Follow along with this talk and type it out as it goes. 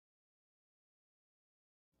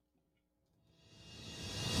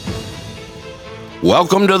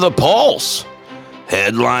Welcome to The Pulse,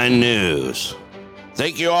 Headline News.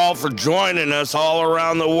 Thank you all for joining us all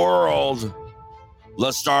around the world.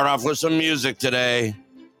 Let's start off with some music today,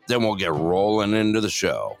 then we'll get rolling into the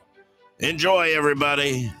show. Enjoy,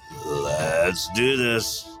 everybody. Let's do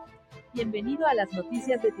this. Bienvenido a las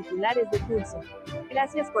noticias de titulares de Pulso.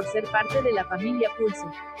 Gracias por ser parte de la familia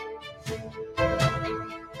Pulso.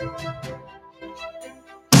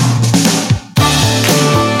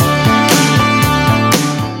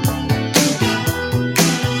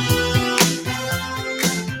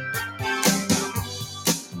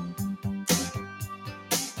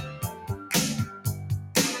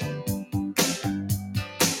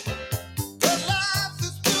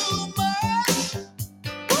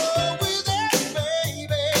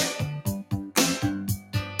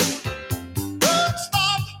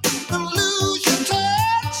 Stop the illusion.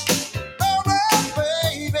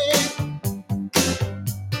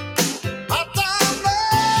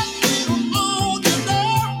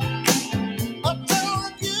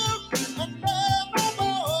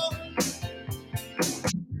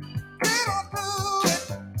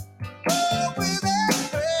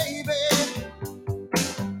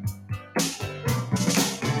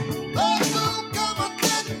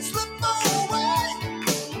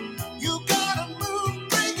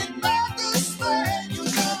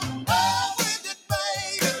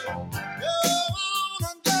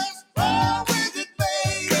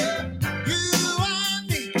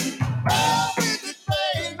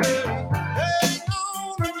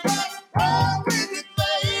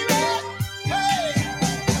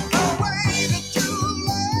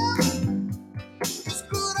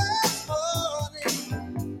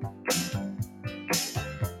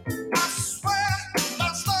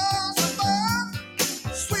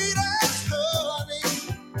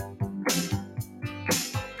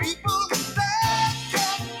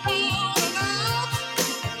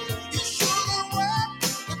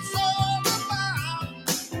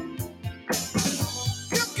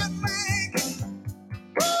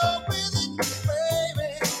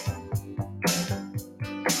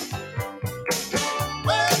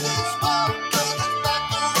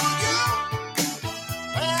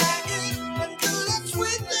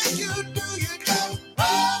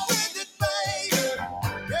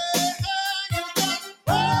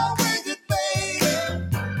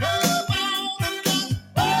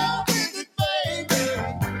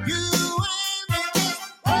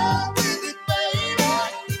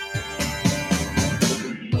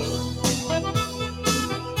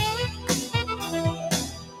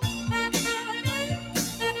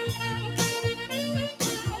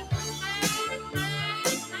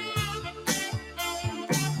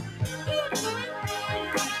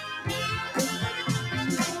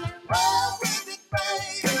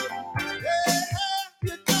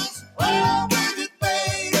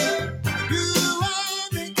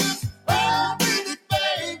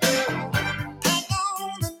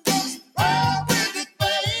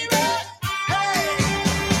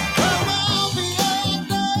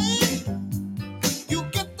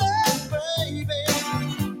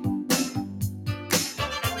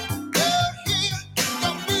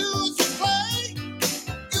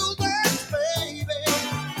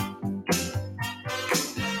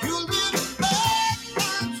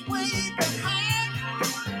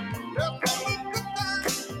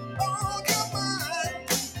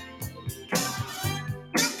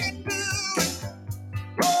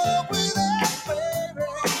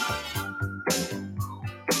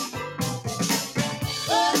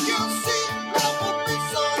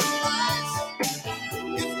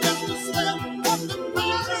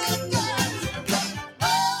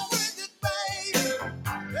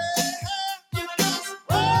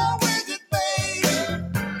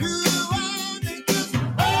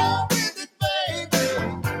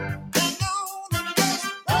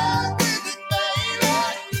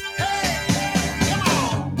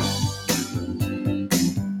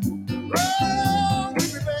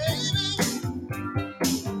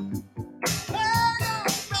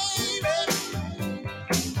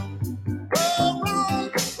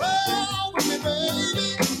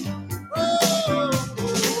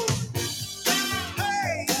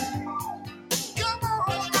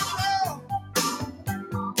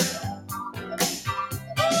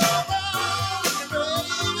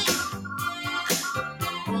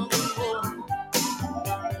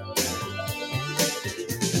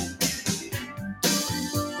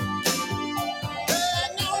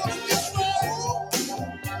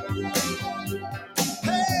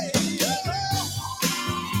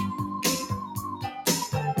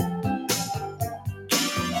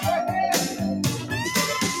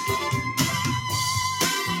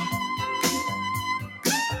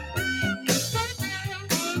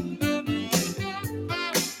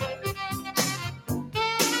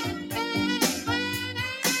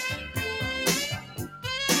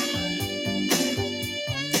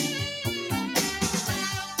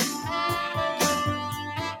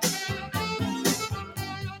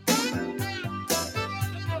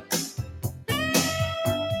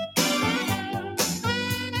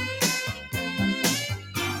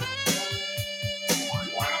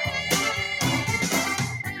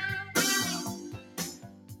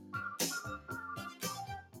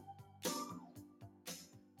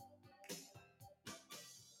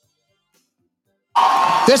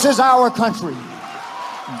 This is our country.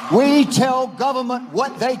 We tell government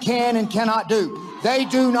what they can and cannot do. They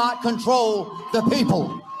do not control the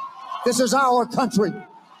people. This is our country.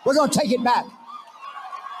 We're going to take it back.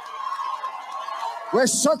 We're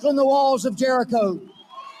circling the walls of Jericho.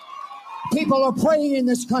 People are praying in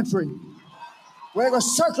this country. We're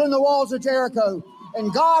circling the walls of Jericho.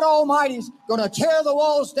 And God Almighty's going to tear the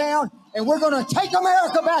walls down, and we're going to take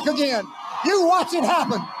America back again. You watch it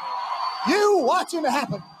happen. You watch it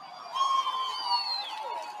happen.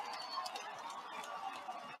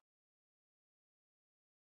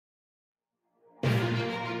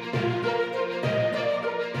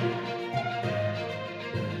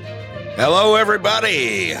 Hello,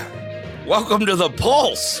 everybody. Welcome to the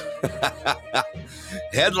Pulse.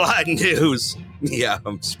 Headline news. Yeah,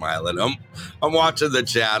 I'm smiling. I'm watching the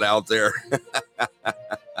chat out there.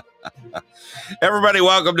 Everybody,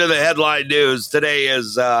 welcome to the headline news. Today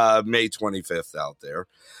is May 25th out there.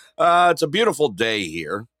 It's a beautiful day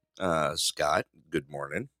here. Scott, good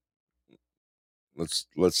morning.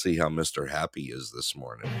 Let's see how Mr. Happy is this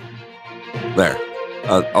morning. There.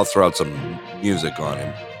 I'll throw out some music on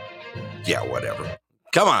him. Yeah, whatever.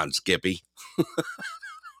 Come on, Skippy.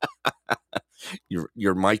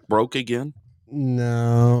 Your mic broke again?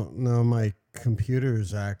 No, my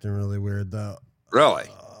computer's acting really weird though. Really?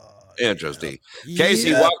 Interesting.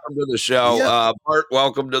 Casey, welcome to the show. Bart,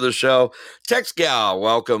 welcome to the show. Tex Gal,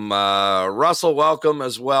 welcome. Russell, welcome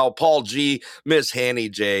as well. Paul G, Miss Hanny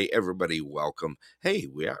J, everybody, welcome. Hey,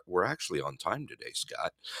 we're actually on time today,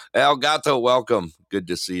 Scott. El Gato, welcome. Good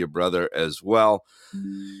to see you, brother, as well.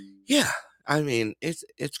 Yeah, I mean, it's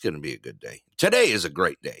going to be a good day. Today is a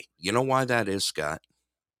great day. You know why that is, Scott?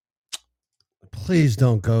 Please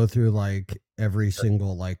don't go through like every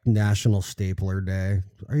single like National Stapler Day.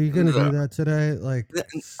 Are you going to do that today? Like,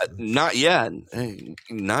 not yet.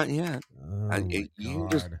 Not yet. Oh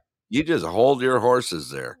You just hold your horses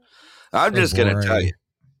there. I'm just going to tell you.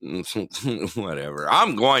 Whatever.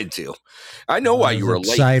 I'm going to. I know why you were late.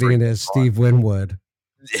 Exciting as Steve Winwood.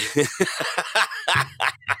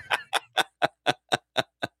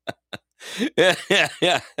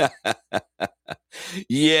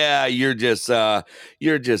 Yeah, you're just I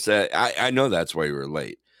know that's why you were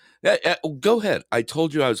late. Go ahead. I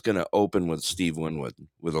told you I was going to open with Steve Winwood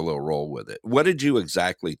with a little roll with it. What did you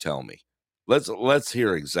exactly tell me? Let's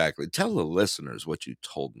hear exactly. Tell the listeners what you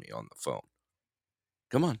told me on the phone.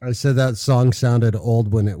 Come on. I said that song sounded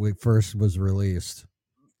old when it first was released.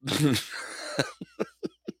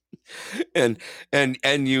 and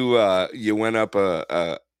you went up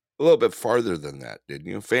a little bit farther than that, didn't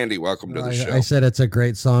you? Fandy, welcome to the show. I said it's a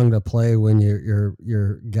great song to play when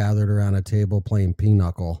you're gathered around a table playing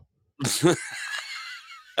pinochle.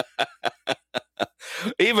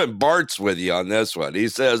 Even Bart's with you on this one. He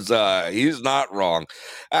says he's not wrong.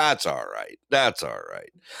 That's all right.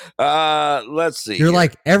 Let's see. You're here.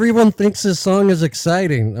 Like, everyone thinks this song is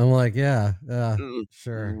exciting. I'm like, yeah,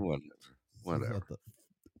 sure. Whatever.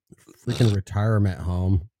 Freaking retirement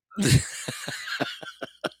home.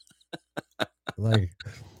 Like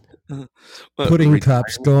pudding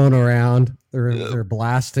cups going around. They're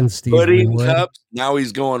blasting Steve pudding Winwood. Cups. Now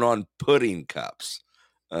he's going on pudding cups.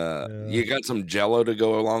 You got some Jello to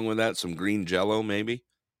go along with that? Some green Jello, maybe?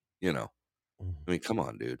 You know. I mean, come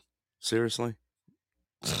on, dude. Seriously?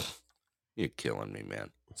 You're killing me, man.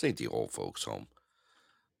 This ain't the old folks' home.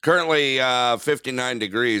 Currently 59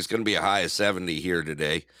 degrees. Going to be a high of 70 here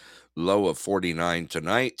today. Low of 49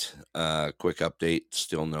 tonight. Quick update.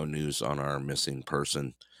 Still no news on our missing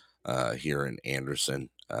person here in Anderson.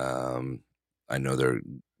 I know they're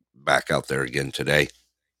back out there again today.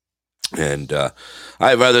 And I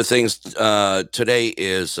have other things. Today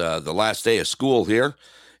is the last day of school here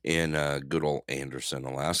in good old Anderson,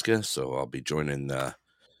 Alaska. So I'll be joining the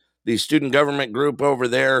student government group over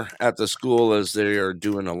there at the school as they are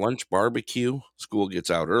doing a lunch barbecue. School gets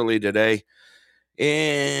out early today.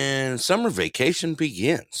 And summer vacation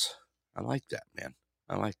begins. I like that, man.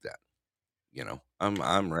 I like that. You know,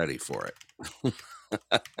 I'm ready for it.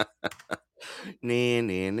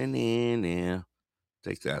 Nah.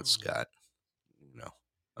 Take that, Scott. You know,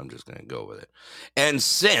 I'm just gonna go with it. And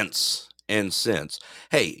since,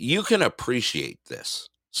 hey, you can appreciate this,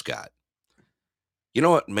 Scott. You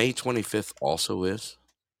know what May 25th also is?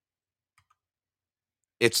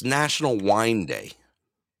 It's National Wine Day.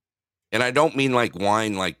 And I don't mean like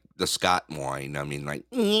wine, like the Scott wine. I mean like,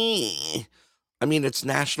 I mean, it's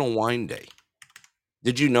National Wine Day.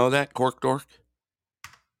 Did you know that, Cork Dork?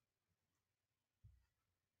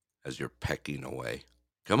 As you're pecking away.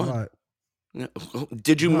 Come on.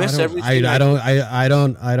 Did you miss everything? I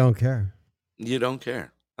don't care. You don't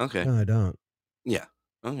care. Okay. No, I don't. Yeah.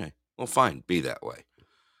 Okay. Well, fine. Be that way.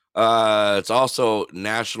 It's also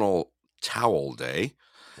National Towel Day,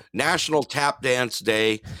 National Tap Dance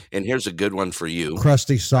Day, and here's a good one for you.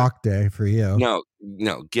 Crusty sock day for you.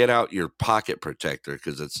 No, get out your pocket protector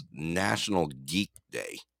because it's National Geek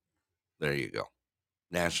Day. There you go.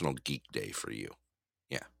 National Geek Day for you.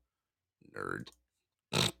 Yeah. Nerd.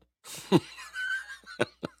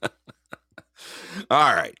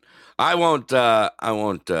 All right. I won't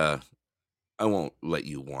let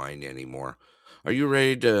you whine anymore. Are you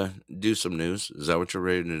ready to do some news? Is that what you're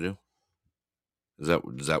ready to do? Is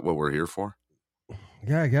that what we're here for?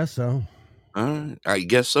 Yeah, I guess so. I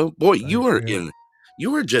guess so. Boy, you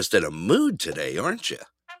were just in a mood today, aren't you?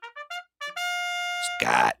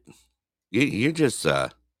 Scott. You're just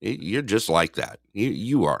like that.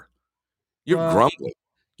 You are. You're grumbling.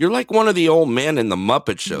 You're like one of the old men in the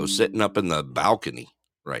Muppet Show sitting up in the balcony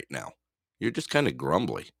right now. You're just kind of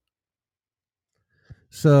grumbly.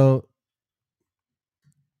 So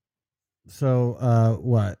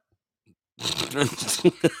what?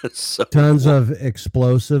 Tons of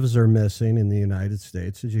explosives are missing in the United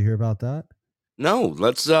States. Did you hear about that? No,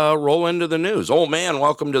 let's roll into the news. Old man,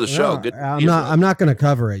 welcome to the show. Good. I'm not going to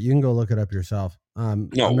cover it. You can go look it up yourself.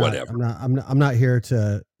 Whatever. I'm not here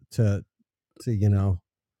to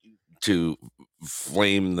to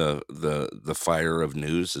flame the fire of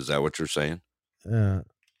news. Is that what you're saying? Yeah.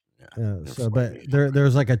 So, but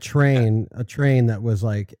there's like a train that was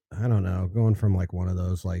like, I don't know, going from like one of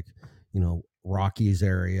those like, Rockies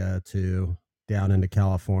area to down into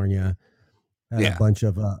California. Had a bunch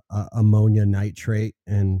of ammonia nitrate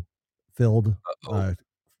and filled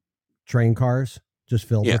train cars, just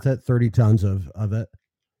filled with it, 30 tons of it.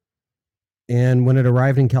 And when it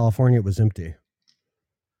arrived in California, it was empty.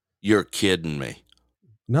 You're kidding me.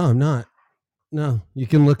 No, I'm not. No, you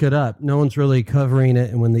can look it up. No one's really covering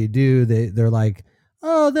it. And when they do, they're like,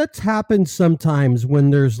 oh, that's happened sometimes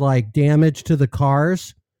when there's like damage to the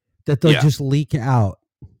cars that they'll just leak out.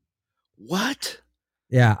 What?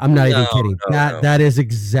 Yeah, I'm not even kidding. That is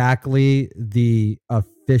exactly the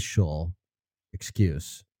official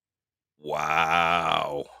excuse.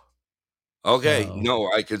 Wow. Okay. So,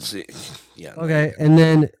 no, I could see. Yeah. Okay. And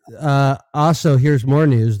then also here's more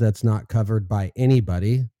news that's not covered by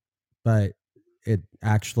anybody, but it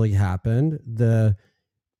actually happened. The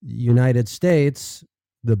United States,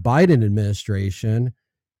 the Biden administration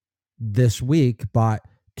this week bought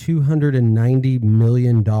 $290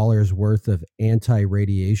 million worth of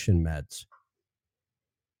anti-radiation meds.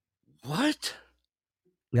 What?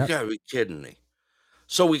 Yep. You gotta be kidding me.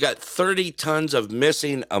 So we got 30 tons of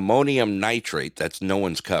missing ammonium nitrate that's no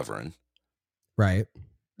one's covering. Right.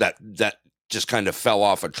 That just kind of fell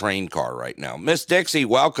off a train car right now. Miss Dixie,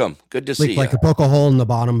 welcome. Good to see you. Like a poke a hole in the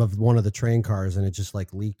bottom of one of the train cars and it just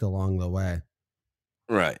like leaked along the way.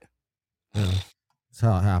 Right. Yeah. That's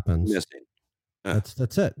how it happens. Missing.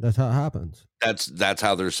 That's it. That's how it happens. That's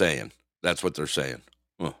how they're saying. That's what they're saying.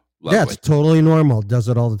 Oh, yeah, it's totally normal. Does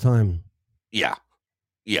it all the time. Yeah.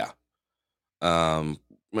 Yeah. Yeah,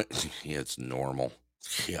 it's normal.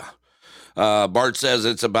 Yeah. Bart says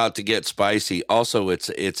it's about to get spicy. Also, it's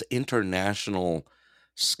International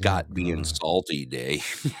Scot being salty day.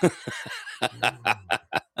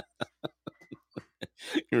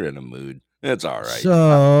 You're in a mood. It's all right.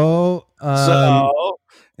 So hello.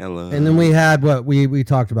 And then we had what we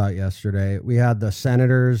talked about yesterday. We had the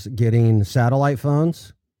senators getting satellite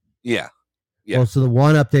phones. Yeah. Well, so the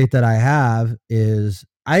one update that I have is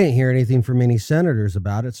I didn't hear anything from any senators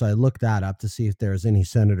about it. So I looked that up to see if there's any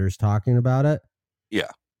senators talking about it. Yeah.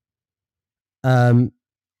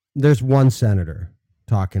 There's one senator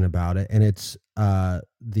talking about it, and it's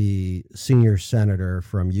the senior senator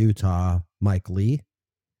from Utah, Mike Lee.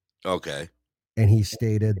 Okay. And he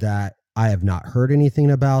stated that I have not heard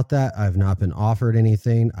anything about that. I have not been offered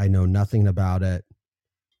anything. I know nothing about it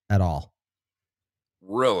at all.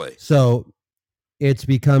 Really? So it's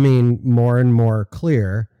becoming more and more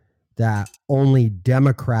clear that only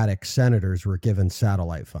Democratic senators were given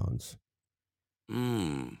satellite phones.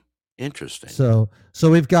 Interesting. So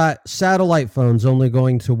we've got satellite phones only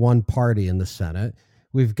going to one party in the Senate.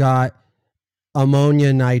 We've got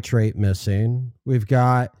ammonia nitrate missing. We've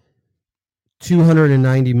got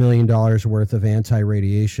 $290 million worth of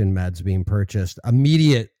anti-radiation meds being purchased,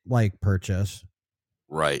 immediate purchase.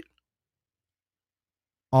 Right.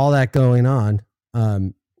 All that going on.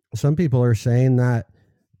 Some people are saying that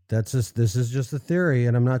this is just a theory,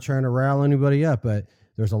 and I'm not trying to rile anybody up, but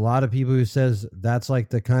there's a lot of people who says that's like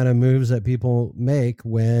the kind of moves that people make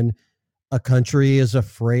when a country is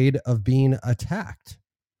afraid of being attacked.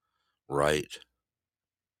 Right.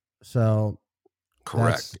 So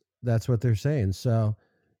correct. That's what they're saying. So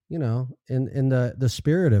in the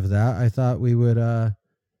spirit of that, I thought we would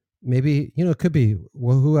maybe, it could be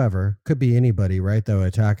whoever, could be anybody, right? That would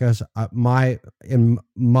attack us. My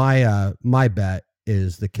bet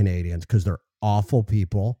is the Canadians, because they're awful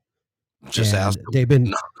people. Just ask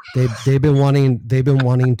them. They've been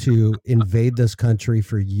wanting to invade this country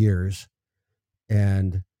for years,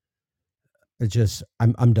 and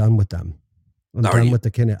I'm done with them. I'm done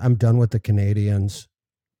with the Canadians.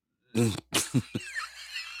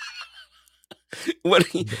 What?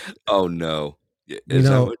 Oh no!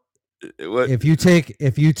 What? If you take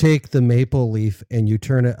the maple leaf and you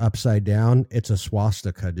turn it upside down, it's a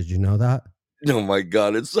swastika. Did you know that? Oh my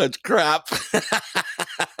God! It's such crap.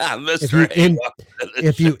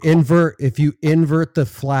 If you invert the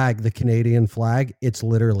flag, the Canadian flag, it's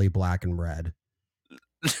literally black and red.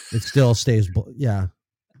 It still stays. Yeah.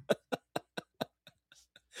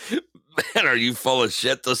 Man, are you full of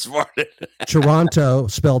shit this morning? Toronto,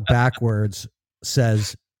 spelled backwards,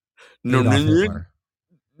 says no.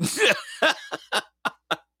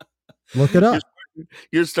 Look it up.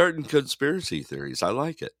 You're starting conspiracy theories. I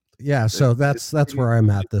like it. Yeah, so that's where I'm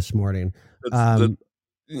at this morning.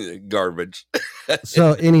 Garbage.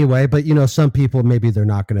 So anyway, but some people, maybe they're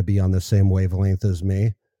not going to be on the same wavelength as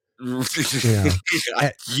me. And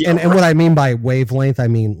what I mean by wavelength, I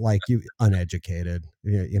mean like you uneducated,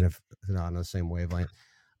 not on the same wavelength.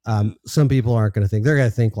 Some people aren't going to think, they're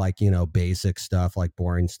going to think like, basic stuff, like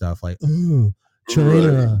boring stuff, like, oh,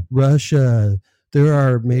 China, Russia, there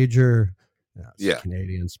are major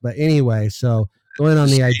Canadians. But anyway, so going on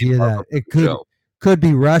the idea that it could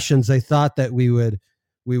be Russians, I thought that we would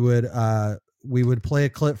play a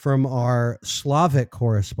clip from our Slavic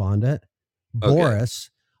correspondent,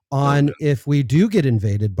 Boris, on if we do get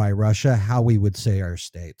invaded by Russia, how we would say our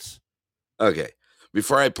states. Okay.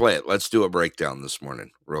 Before I play it, let's do a breakdown this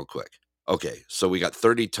morning real quick. Okay. So we got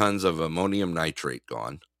 30 tons of ammonium nitrate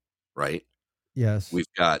gone, right? Yes.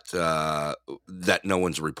 We've got that no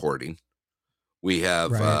one's reporting. We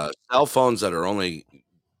have cell phones that are only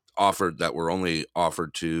offered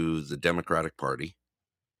to the Democratic Party.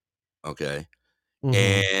 Okay. Mm-hmm.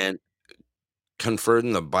 And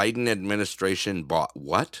confirmed the Biden administration bought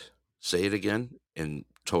what? Say it again in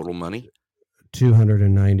total money.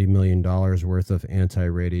 $290 million worth of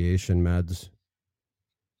anti-radiation meds.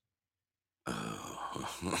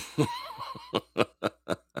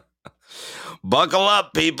 Buckle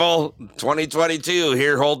up, people. 2022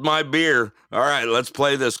 here. Hold my beer. All right, let's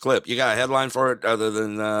play this clip. You got a headline for it other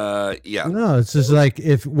than No, it's just like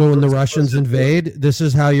when the Russians invade, this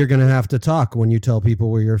is how you're going to have to talk when you tell people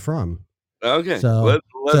where you're from. Okay, so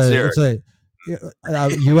let's hear it.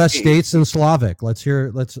 U.S. states in Slavic. Let's hear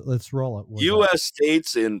it. Let's roll it. U.S.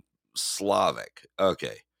 states in Slavic.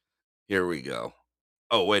 Okay, here we go.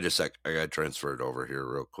 Oh, wait a sec. I got to transfer it over here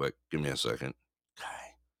real quick. Give me a second.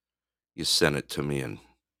 You sent it to me in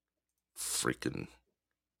freaking,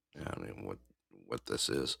 I don't know what this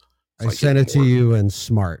is. I sent it to you in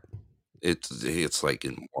smart. It's like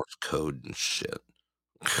in Morse code and shit.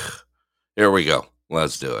 Here we go.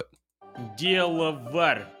 Let's do it.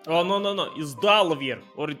 Delaware. Oh, no. It's Delaware.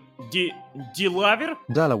 Or Delaware?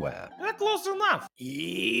 Delaware. Close enough.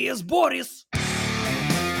 It's Boris.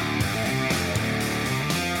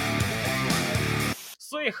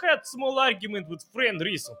 So I had small argument with friend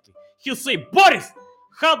recently. He said, Boris,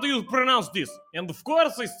 how do you pronounce this? And of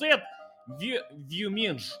course I said,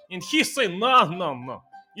 Vyoming. And he said, no.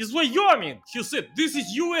 It's Wyoming. He said, this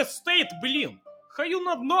is US state, блин. How you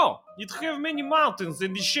not know? It have many mountains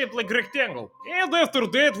and it's shaped like rectangle. And after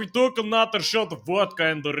that we took another shot of vodka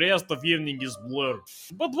and the rest of evening is blur.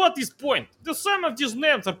 But what is point? The sum of these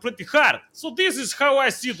names are pretty hard. So this is how I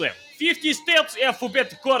see them. 50 steps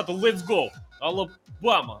alphabetic order, let's go.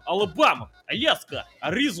 Alabama, Alaska,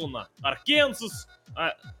 Arizona, Arkansas,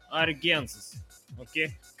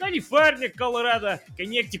 okay, California, Colorado,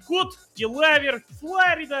 Connecticut, Delaware,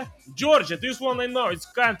 Florida, Georgia, this one I know, it's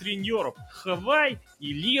country in Europe, Hawaii,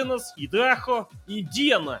 Illinois, Idaho,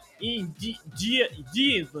 Indiana,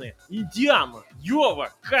 Iowa,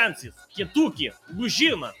 Kansas, Kentucky,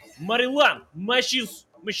 Louisiana, Maryland,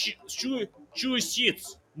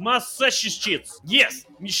 Massachusetts, yes,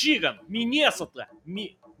 Michigan, Minnesota,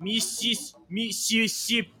 Mississippi,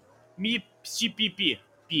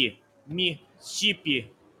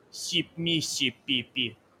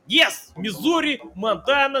 yes, Missouri,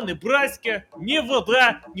 Montana, Nebraska,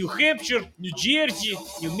 Nevada, New Hampshire, New Jersey,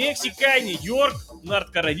 New Mexico, New York,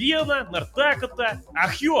 North Carolina, North Dakota,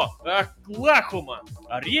 Ohio, Oklahoma,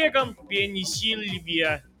 Oregon,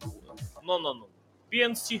 Pennsylvania,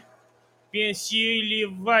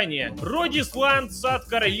 Пенсильвания, Родисланд, Сад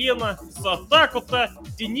Каролина, Саутдакота,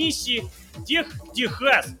 Теннесси,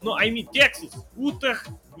 Техас, no, I mean Texas, Utah,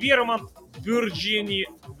 Vermont, Virginia,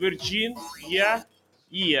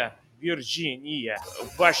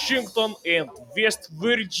 Washington and West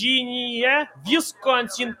Virginia,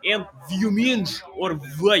 Wisconsin and Wyoming, or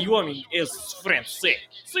Wyoming as friends say.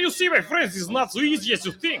 So you see, my friends, it's not so easy as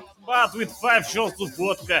you think, but with 5 shots of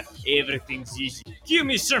vodka, everything's easy. Give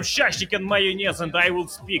me some shashik and mayonnaise and I will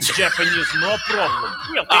speak Japanese, no problem.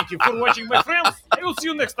 Well, thank you for watching, my friends. I will see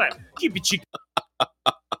you next time. Keep it chicken.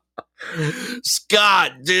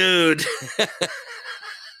 Scott, dude.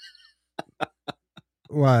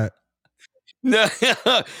 What? No,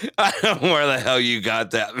 I don't know where the hell you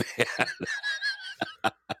got that, man.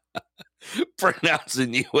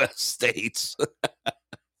 Pronouncing U.S. states.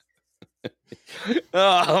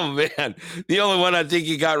 Oh, man. The only one I think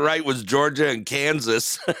you got right was Georgia and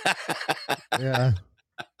Kansas. Yeah.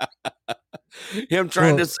 Him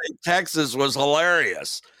trying to say Texas was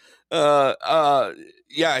hilarious. Yeah,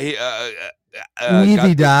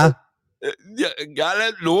 he got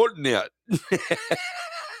it loading it.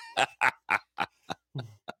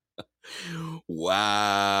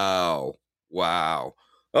 Wow.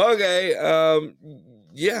 Okay.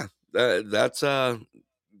 Yeah. That's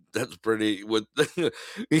pretty with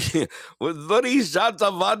with 30 shots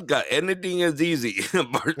of vodka. Anything is easy.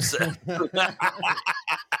 Bart said.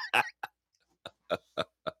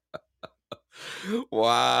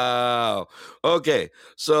 Wow. Okay.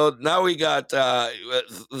 So now we got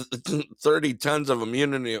 30 tons of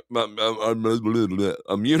immunity.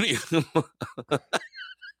 Immunity.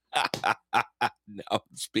 Now I'm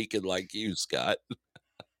speaking like you, Scott.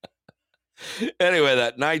 Anyway,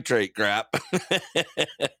 that nitrate crap,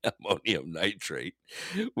 ammonium nitrate.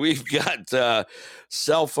 We've got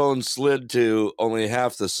cell phones slid to only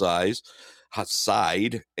half the side,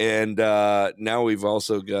 and now we've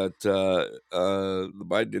also got the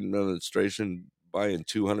Biden administration buying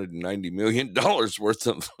 $290 million worth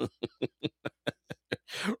of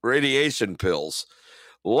radiation pills.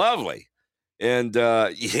 Lovely. And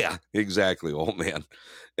yeah, exactly, old man.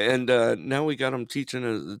 And now we got them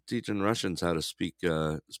teaching Russians how to speak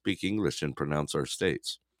English and pronounce our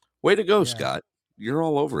states. Way to go, yeah. Scott! You're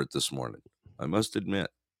all over it this morning. I must admit,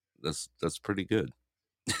 that's pretty good.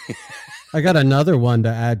 I got another one to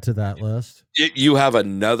add to that list. You have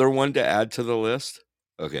another one to add to the list?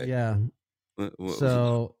 Okay. Yeah.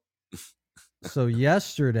 So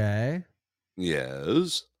yesterday.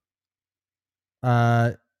 Yes.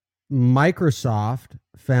 Microsoft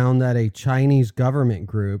found that a Chinese government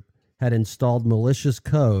group had installed malicious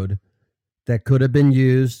code that could have been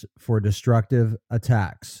used for destructive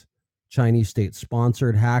attacks. Chinese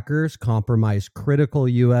state-sponsored hackers compromised critical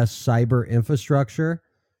U.S. cyber infrastructure,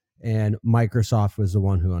 and Microsoft was the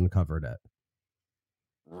one who uncovered it.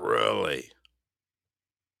 Really?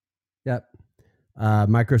 Yep.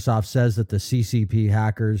 Microsoft says that the CCP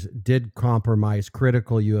hackers did compromise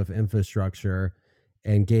critical U.S. infrastructure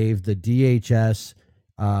and gave the DHS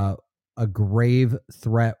a grave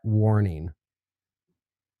threat warning.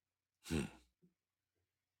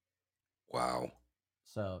 Wow.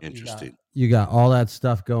 So interesting. You got all that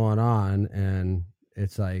stuff going on, and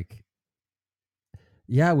it's like,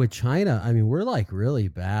 yeah, with China, I mean, we're like really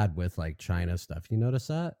bad with like China stuff. You notice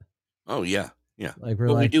that? Oh yeah, yeah. Like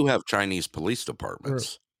we do have Chinese police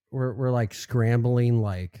departments. We're like scrambling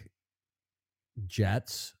like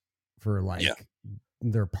jets for like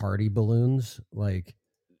their party balloons, like.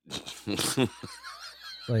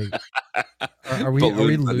 Like, are we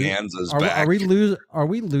losing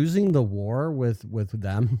the war with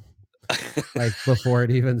them? Like before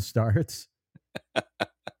it even starts.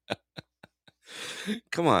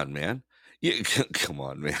 Come on, man. Come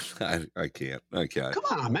on, man. I can't. Come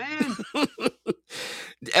on, man.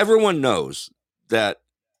 Everyone knows that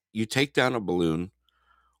you take down a balloon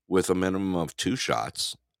with a minimum of 2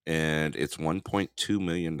 shots, and it's $1.2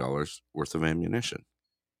 million worth of ammunition.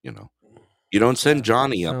 You know. You don't send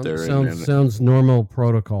Johnny up there. Sounds normal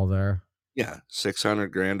protocol there. Yeah,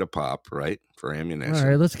 $600,000 a pop, right, for ammunition. All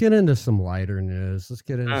right, let's get into some lighter news. Let's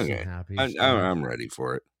get into some happy stuff. I'm ready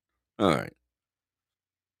for it. All right.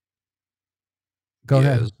 Go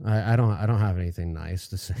ahead. I don't have anything nice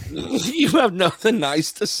to say. You have nothing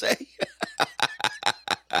nice to say.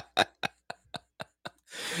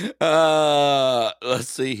 Let's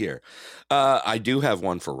see here. I do have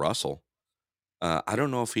one for Russell. I don't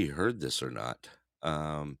know if he heard this or not.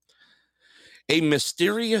 A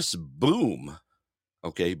mysterious boom,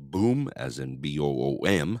 okay, boom as in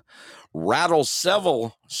BOOM, rattles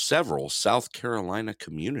several South Carolina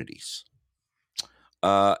communities.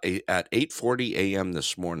 At 8:40 a.m.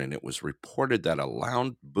 this morning, it was reported that a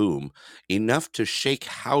loud boom enough to shake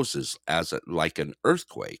houses like an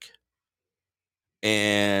earthquake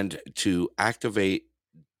and to activate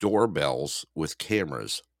doorbells with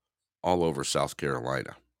cameras all over South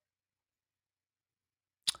Carolina.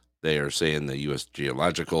 They are saying the U.S.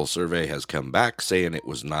 Geological Survey has come back saying it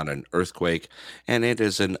was not an earthquake and it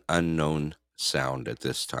is an unknown sound at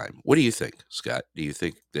this time. What do you think, Scott? Do you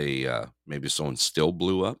think they maybe someone still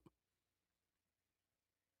blew up?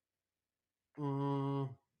 What?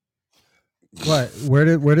 Where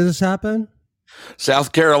did this happen?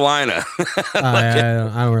 South Carolina.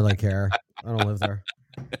 I don't really care. I don't live there.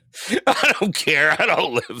 I don't care. I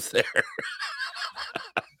don't live there.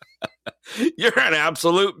 You're an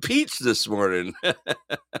absolute peach this morning.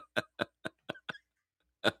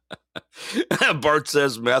 Bart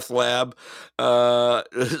says meth lab.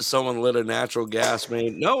 Someone lit a natural gas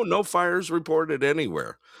main. No fires reported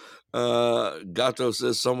anywhere. Gato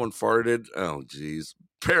says someone farted. Oh, geez.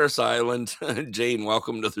 Paris Island. Jane,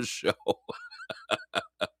 welcome to the show.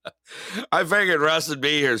 I figured Russ would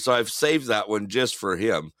be here, so I've saved that one just for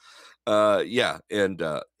him. Yeah, and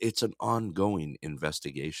it's an ongoing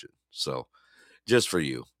investigation. So just for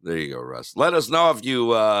you. There you go, Russ. Let us know if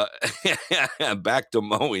you back to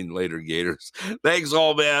mowing later, Gators. Thanks,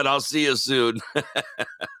 old man. I'll see you soon.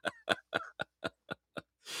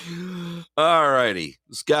 All righty,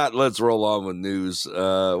 Scott, let's roll on with news.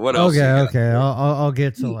 What else? Okay. I'll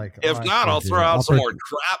get to like. If not, I'll throw out some more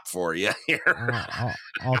crap for you here.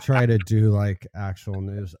 I'll try to do like actual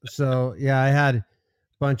news. So yeah, I had a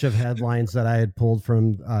bunch of headlines that I had pulled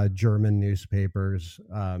from German newspapers.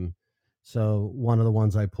 So one of the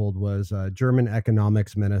ones I pulled was German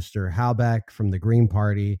economics minister Habeck from the Green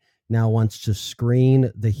Party now wants to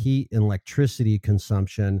screen the heat and electricity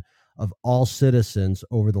consumption of all citizens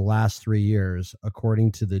over the last 3 years,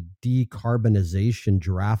 according to the decarbonization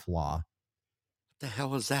draft law. What the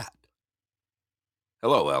hell is that?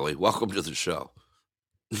 Hello, Ellie. Welcome to the show.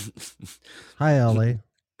 Hi, Ellie.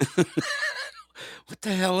 What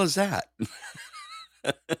the hell is that?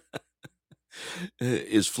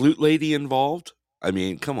 Is Flute Lady involved? I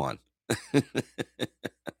mean, come on.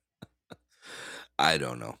 I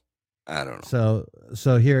don't know.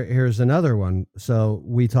 So here's another one. So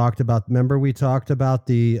we talked about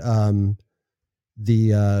the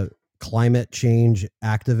climate change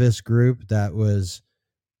activist group that was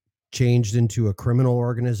changed into a criminal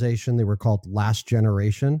organization. They were called Last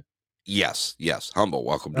Generation. Yes. Humble,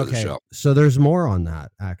 welcome to the show. So there's more on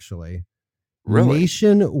that, actually. Really?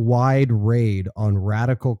 Nationwide raid on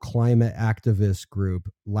radical climate activist group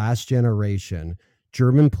Last Generation.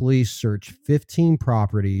 German police searched 15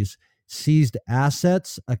 properties, seized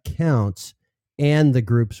assets, accounts, and the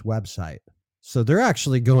group's website. So they're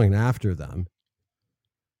actually going after them.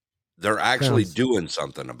 They're actually doing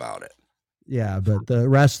something about it. Yeah, but the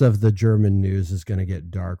rest of the German news is going to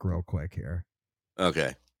get dark real quick here.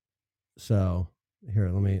 Okay. So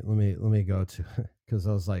here, let me go to, because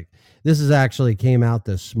I was like, this is actually came out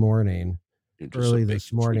this morning, early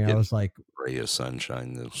this morning. I was like, ray of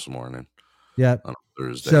sunshine this morning. Yep. On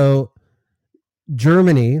Thursday. So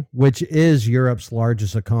Germany, which is Europe's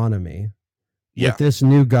largest economy, with this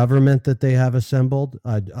new government that they have assembled,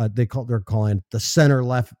 they're calling it the center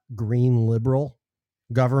left green liberal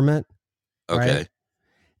government. Okay.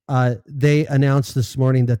 Right? They announced this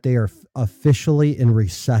morning that they are officially in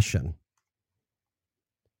recession.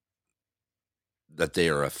 That they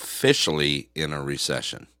are officially in a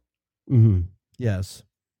recession. Mm-hmm. Yes.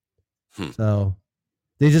 So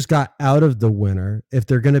they just got out of the winter. If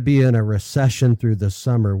they're going to be in a recession through the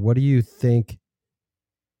summer, what do you think?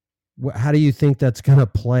 How do you think that's going to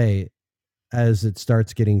play as it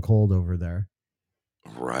starts getting cold over there?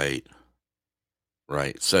 Right.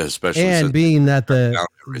 So especially and being that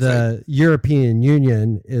the European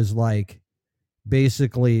Union is like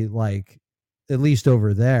basically like, at least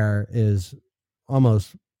over there, is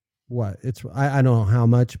almost what it's, I don't know how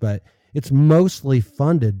much, but it's mostly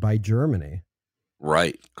funded by Germany.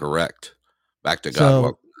 Right. Correct. Back to God.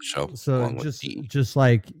 Welcome to the show. So just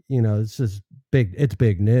like, it's just big. It's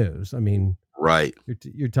big news. I mean, right.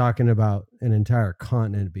 You're talking about an entire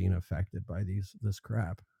continent being affected by this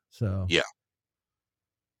crap. So yeah.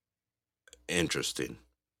 Interesting.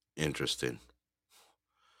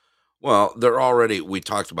 Well, we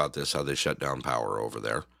talked about this, how they shut down power over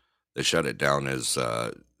there. They shut it down as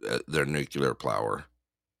their nuclear power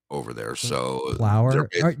over there. So flower.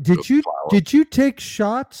 Did you take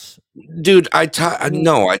shots? Dude, I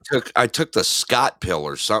took the Scot pill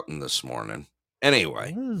or something this morning.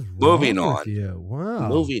 Anyway, moving on. Wow.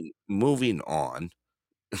 Moving on.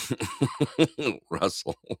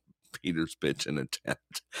 Russell Peters pitch in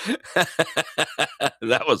attempt.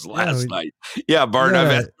 That was last night. Yeah, Bart, I've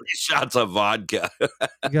had 3 shots of vodka.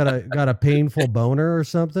 You got a painful boner or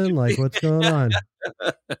something? Like, what's going on?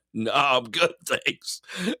 No, I'm good, thanks.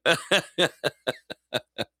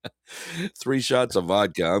 3 shots of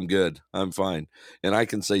vodka. I'm good. I'm fine. And I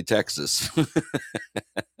can say Texas.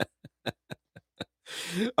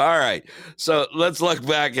 All right. So let's look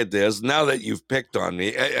back at this. Now that you've picked on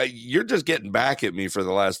me, you're just getting back at me for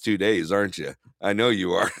the last 2 days, aren't you? I know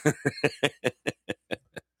you are.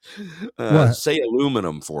 Say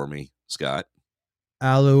aluminum for me, Scott.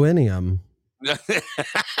 Aluminium.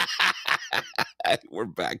 We're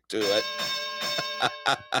back to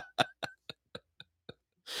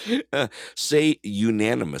it. Say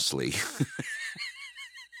unanimously.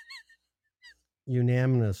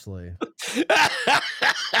 Unanimously.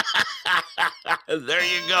 There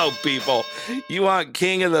you go, people. You want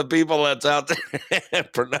king of the people that's out there.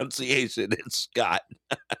 Pronunciation, it's Scott.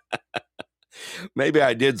 Maybe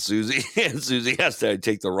I did, Susie. Susie has to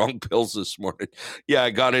take the wrong pills this morning. Yeah, I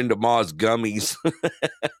got into Ma's gummies.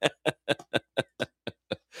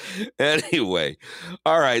 Anyway,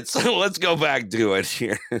 all right, so let's go back to it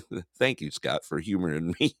here. Thank you, Scott, for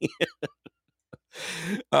humoring me.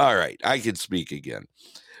 All right, I can speak again.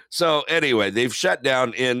 So anyway, they've shut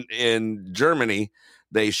down in Germany.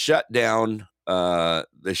 They shut down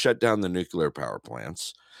the nuclear power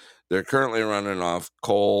plants. They're currently running off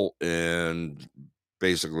coal and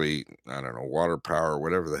basically, I don't know, water power,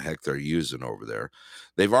 whatever the heck they're using over there.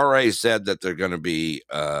 They've already said that they're going to be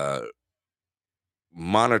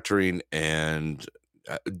monitoring and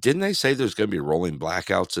didn't they say there's going to be rolling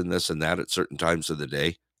blackouts in this and that at certain times of the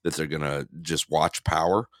day, that they're going to just watch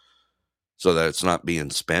power so that it's not being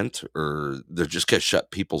spent, or they're just going to shut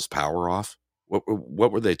people's power off?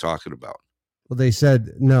 What were they talking about? Well, they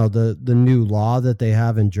said, no, the new law that they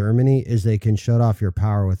have in Germany is they can shut off your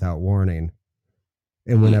power without warning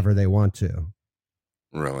and whenever they want to.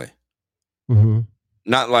 Really? Mm-hmm.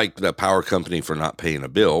 Not like the power company for not paying a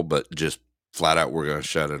bill, but just flat out, we're going to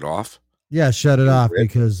shut it off. Yeah, shut it off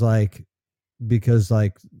because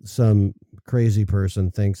some crazy person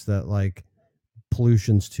thinks that like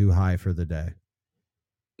pollution's too high for the day.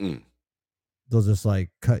 They'll just like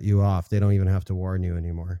cut you off. They don't even have to warn you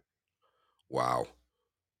anymore. Wow.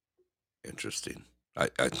 Interesting. I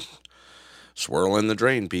swirl in the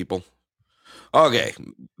drain, people. Okay,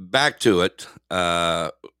 back to it.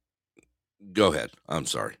 Go ahead. I'm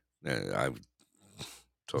sorry. I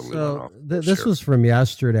totally went off. This was from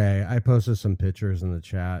yesterday. I posted some pictures in the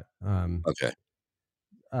chat. Okay.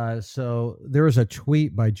 So there was a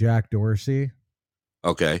tweet by Jack Dorsey.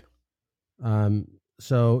 Okay.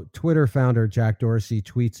 So Twitter founder Jack Dorsey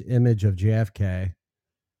tweets image of JFK,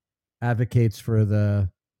 advocates for the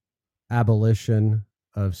abolition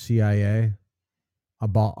of CIA.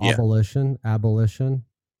 Abolition.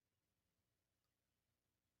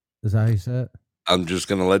 Is that how you say it? I'm just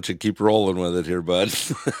going to let you keep rolling with it here, bud.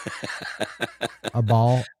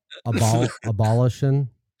 Abolition.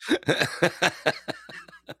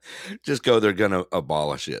 Just go. They're going to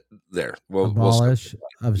abolish it. There. Abolish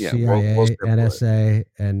of CIA, NSA,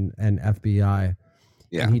 and FBI.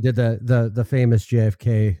 Yeah. And he did the famous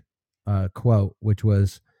JFK quote, which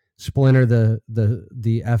was splinter the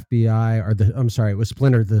FBI it was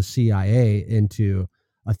splinter the CIA into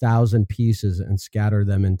 1,000 pieces and scatter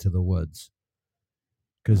them into the woods.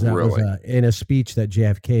 Because that was in a speech that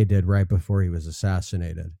JFK did right before he was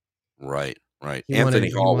assassinated. Right.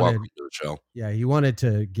 Anthony Hall, welcome to the show. Yeah, he wanted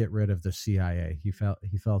to get rid of the CIA. He felt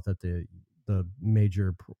that the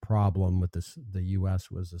major problem with the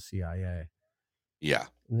U.S. was the CIA. Yeah.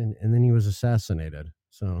 And then he was assassinated.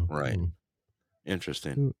 So right.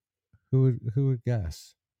 Interesting. Who would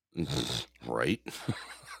guess? Right.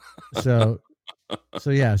 So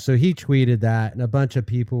he tweeted that, and a bunch of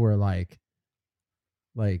people were like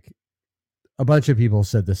a bunch of people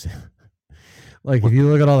said this. Like, if you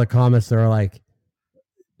look at all the comments, they're like,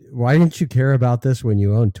 why didn't you care about this when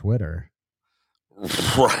you owned Twitter?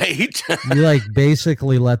 Right. You like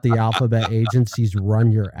basically let the alphabet agencies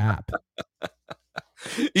run your app.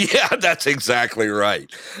 Yeah, that's exactly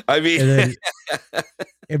right. I mean,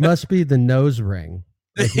 it must be the nose ring.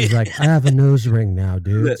 Like, he's like, I have a nose ring now,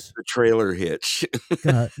 dudes. The trailer hitch.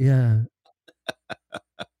 Yeah.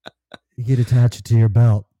 You get attached to your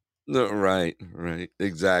belt. No, right.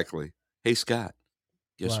 Exactly. Hey, Scott,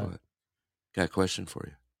 guess what? Got a question for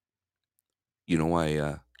you. You know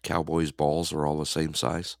why cowboys' balls are all the same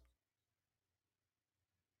size?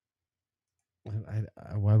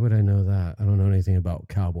 Why would I know that? I don't know anything about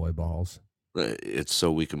cowboy balls. It's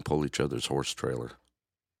so we can pull each other's horse trailer.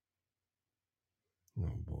 Oh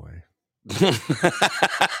boy.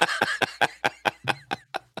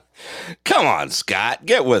 Come on, Scott,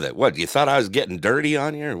 get with it. What, you thought I was getting dirty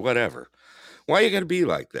on you or whatever? Why are you gonna be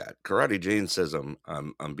like that? Karate Jane says I'm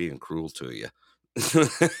being cruel to you.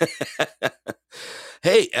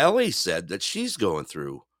 Hey, Ellie said that she's going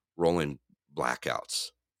through rolling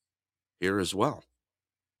blackouts here as well.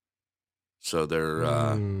 So they're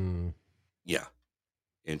yeah,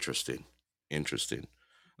 interesting.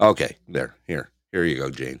 Okay, here you go,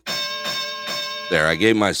 Jane. There, I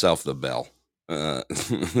gave myself the bell.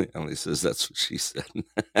 Ellie says that's what she said.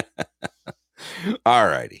 All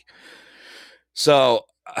righty. So,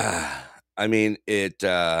 I mean, it's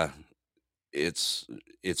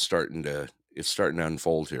starting to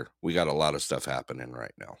unfold here. We got a lot of stuff happening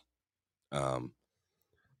right now.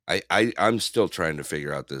 I'm still trying to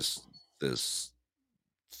figure out this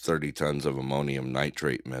 30 tons of ammonium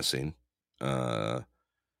nitrate missing. Them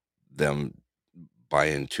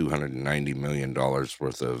buying $290 million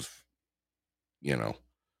worth of,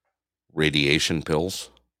 radiation pills.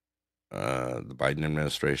 The Biden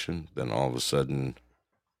administration. Then all of a sudden,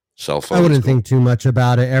 cell phones. I wouldn't think too much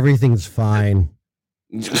about it. Everything's fine.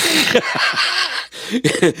 Who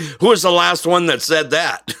was the last one that said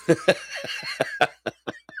that?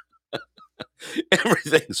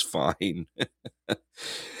 Everything's fine.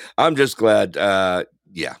 I'm just glad.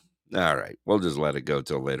 Yeah. All right. We'll just let it go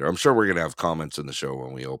till later. I'm sure we're gonna have comments in the show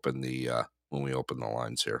when we open the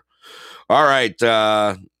lines here. All right.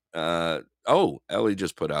 Ellie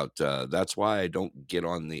just put out. That's why I don't get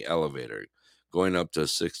on the elevator. Going up to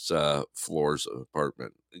 6 floors of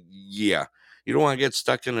apartment. Yeah. You don't want to get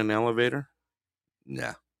stuck in an elevator?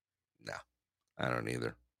 No, I don't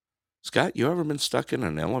either. Scott, you ever been stuck in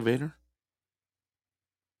an elevator?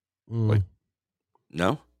 Like,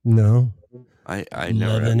 no. I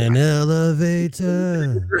never. Love in an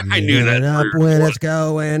elevator. I knew that. Up when it's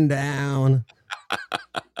going down.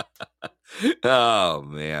 Oh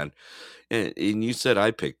man. And you said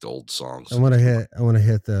I picked old songs. I want to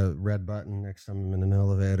hit the red button next time I'm in an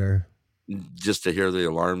elevator. Just to hear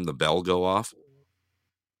the bell go off.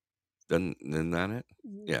 Isn't that it?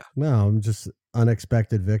 Yeah. No, I'm just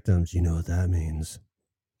unexpected victims. You know what that means.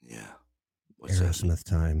 Yeah. Aerosmith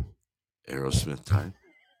time. Aerosmith time.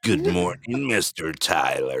 Good morning, Mr.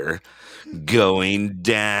 Tyler. Going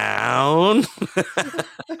down.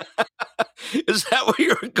 Is that where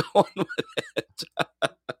you were going with it?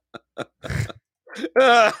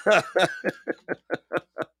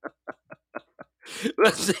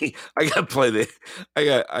 Let's see. I gotta play I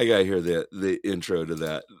gotta hear the intro to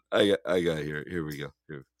that. I gotta hear it. Here we go.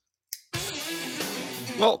 Here.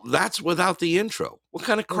 Well, that's without the intro. What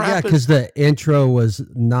kind of crap? Yeah, because the intro was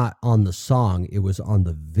not on the song; it was on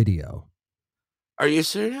the video. Are you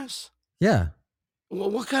serious? Yeah.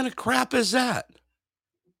 Well, what kind of crap is that?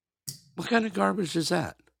 What kind of garbage is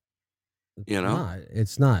that?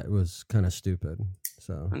 It's not. It was kind of stupid.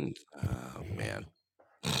 So. Oh man.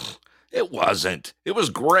 It wasn't. It was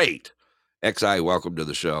great. XI, welcome to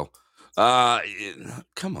the show.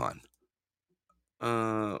 Come on.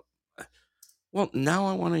 Well, now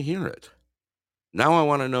I want to hear it. Now I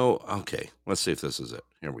want to know. Okay, let's see if this is it.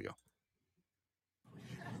 Here we go.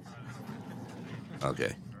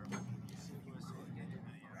 Okay.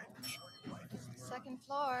 Second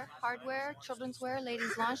floor, hardware, children's wear,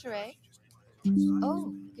 ladies' lingerie.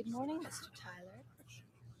 Oh, good morning, Mr. Tyler.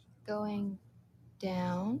 Going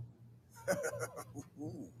down.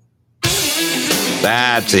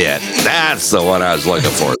 That's it. That's the one I was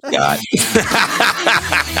looking for, Scott.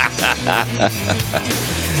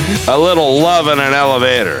 A little love in an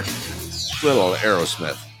elevator. Little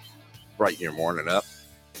Aerosmith. Brighten your morning up.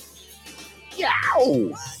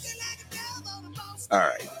 Yow! All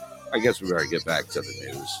right. I guess we better get back to the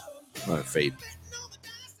news.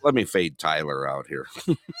 Let me fade Tyler out here.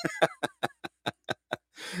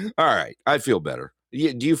 All right. I feel better. Do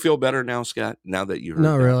you feel better now, Scott? Now that you heard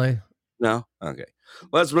Not that? really. No? Okay.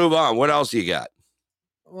 Let's move on. What else you got?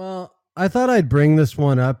 Well, I thought I'd bring this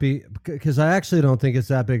one up because I actually don't think it's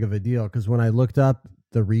that big of a deal. Because when I looked up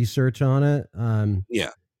the research on it,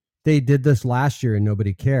 they did this last year and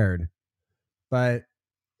nobody cared. But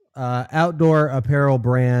outdoor apparel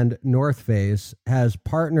brand North Face has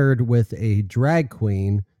partnered with a drag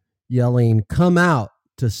queen yelling, "Come out,"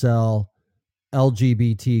 to sell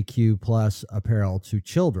LGBTQ plus apparel to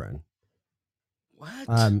children.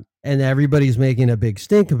 What? And everybody's making a big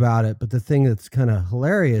stink about it. But the thing that's kind of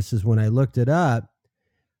hilarious is when I looked it up,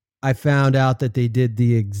 I found out that they did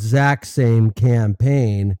the exact same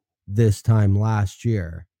campaign this time last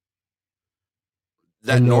year.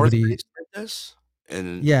 That North Face did this?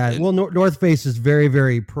 North Face is very,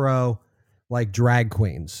 very pro like drag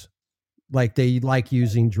queens. Like they like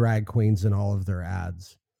using drag queens in all of their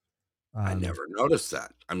ads. I never noticed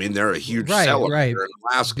that. I mean, they're a huge right, seller right. here in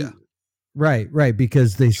Alaska. Right,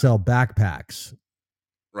 because they sell backpacks.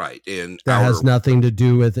 Right. And that has nothing to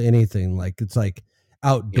do with anything. Like it's like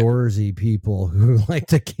outdoorsy people who like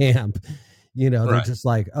to camp. You know, they're just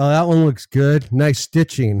like, oh, that one looks good. Nice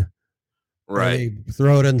stitching. Right. And they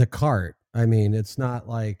throw it in the cart. I mean, it's not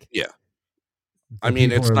like I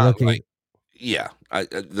mean, it's not like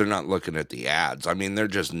they're not looking at the ads. I mean, they're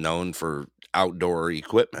just known for outdoor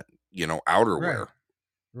equipment, you know, outerwear.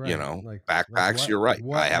 Right. You know, like, backpacks. Like you're right.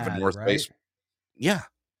 I have ad, a North Face. Yeah.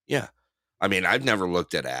 I mean, I've never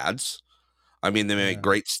looked at ads. I mean, they make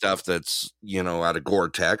great stuff that's, you know, out of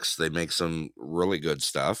Gore-Tex. They make some really good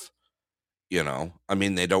stuff. You know, I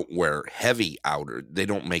mean, they don't wear heavy outer. They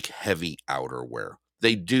don't make heavy outerwear.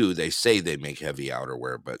 They do. They say they make heavy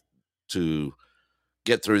outerwear, but to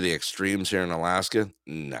get through the extremes here in Alaska,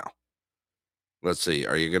 no. Let's see.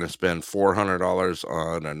 Are you going to spend $400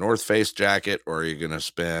 on a North Face jacket, or are you going to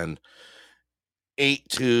spend $800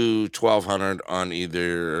 to $1,200 on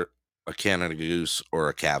either a Canada Goose or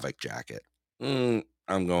a Kavik jacket? I'm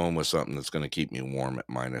going with something that's going to keep me warm at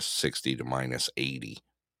 -60 to -80.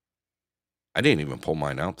 I didn't even pull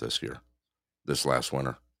mine out this last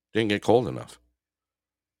winter. Didn't get cold enough.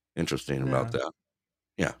 Interesting about that.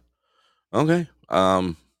 Yeah. Okay.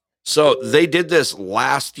 So they did this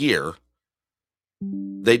last year.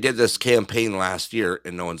 They did this campaign last year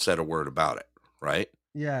and no one said a word about it, right?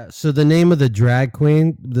 Yeah. So the name of the drag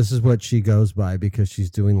queen, this is what she goes by because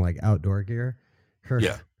she's doing like outdoor gear. Her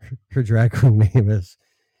drag queen name is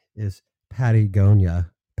Patty Gonya.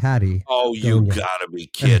 Patty. Oh, you gotta be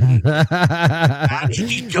kidding.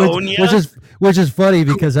 Patty Gonya? Which is funny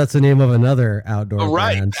because that's the name of another outdoor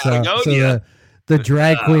brand. Patagonia. So the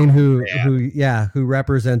drag queen who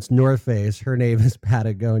represents North Face, her name is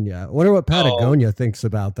Patagonia. I wonder what Patagonia thinks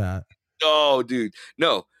about that. Oh, dude.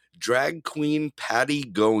 No. Drag queen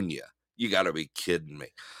Patagonia. You gotta be kidding me.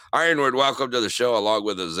 Ironwood, welcome to the show along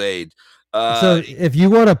with Zaid. So if you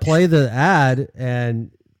want to play the ad and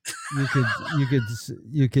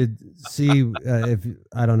you could see if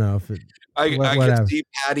I don't know if it I can see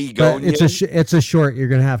Patty going. It's a short. You're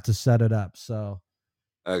gonna have to set it up. So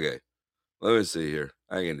okay, let me see here.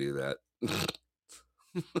 I can do that.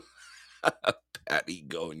 Patty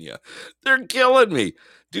Gonya, they're killing me,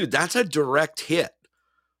 dude. That's a direct hit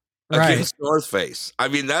against North Face. I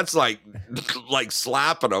mean, that's like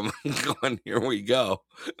slapping them. Going, here we go.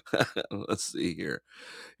 Let's see here.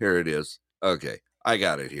 Here it is. Okay. I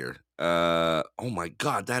got it here. Oh my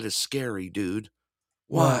God, that is scary, dude.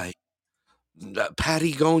 Why?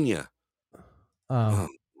 Patagonia. Oh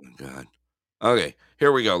my God. Okay,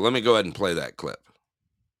 here we go. Let me go ahead and play that clip.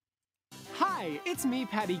 Hi, it's me,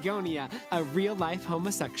 Patagonia, a real-life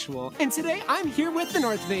homosexual. And today I'm here with the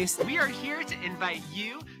North Face. We are here to invite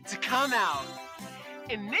you to come out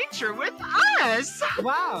in nature with us.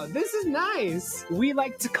 Wow, this is nice. We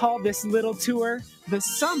like to call this little tour the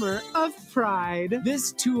Summer of Pride.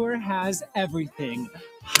 This tour has everything.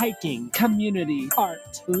 Hiking, community,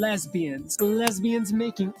 art, lesbians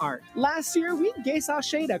making art. Last year, we gay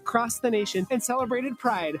sashayed across the nation and celebrated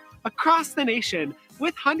Pride across the nation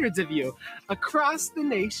with hundreds of you across the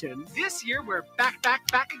nation. This year, we're back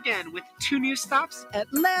again with 2 new stops.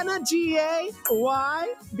 Atlanta, GA.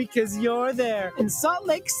 Why? Because you're there. In Salt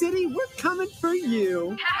Lake City, we're coming for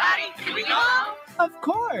you. Patty, can we go? Of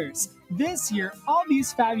course. This year, all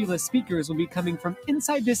these fabulous speakers will be coming from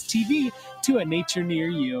inside this TV to a nature near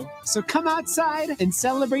you. So come outside and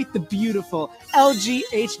celebrate the beautiful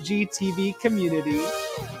LGHG TV community.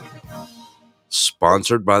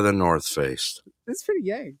 Sponsored by the North Face. That's pretty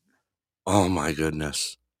gay. Oh my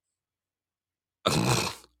goodness.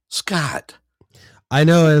 Scott. I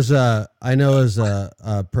know as a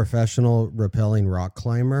professional rappelling rock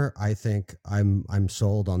climber, I think I'm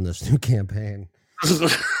sold on this new campaign.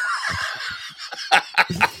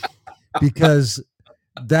 Because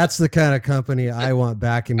that's the kind of company I want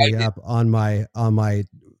backing me up on my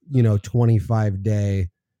 25-day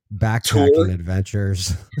backpacking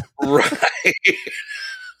adventures. Right.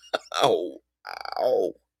 Oh,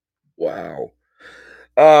 wow.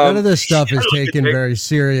 None of this stuff is taken very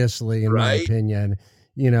seriously, in my opinion.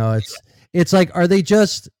 You know, it's like, are they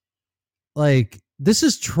just like, is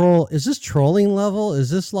this trolling level?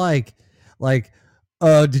 Is this like,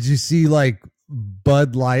 did you see like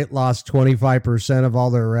Bud Light lost 25% of all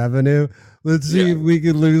their revenue? Let's see if we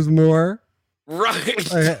could lose more. Right.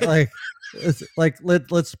 Let's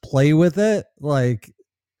play with it. Like,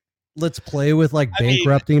 let's play with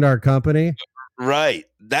bankrupting our company. Right.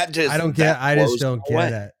 I just don't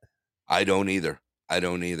get it. I don't either.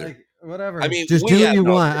 Like, whatever. I mean, just do what you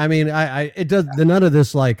want. I mean, it does. None of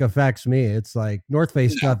this like affects me. It's like North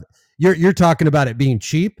Face stuff. You're talking about it being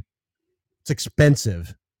cheap. It's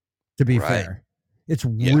expensive. To be fair, it's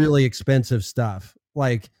really expensive stuff.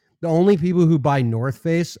 Like the only people who buy North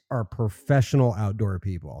Face are professional outdoor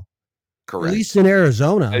people. Correct. At least in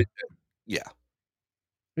Arizona.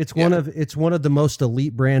 It's one of the most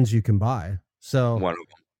elite brands you can buy. So one of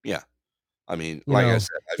them. Yeah. I mean, like I said,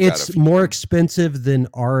 it's more expensive than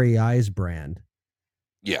REI's brand.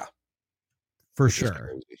 Yeah. For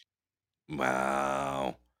sure.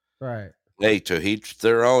 Wow. Right. Hey, to each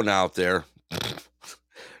their own out there.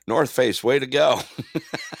 North Face, way to go.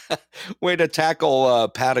 Way to tackle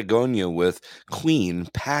Patagonia with Queen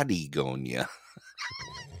Patagonia.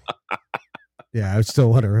 Yeah, I still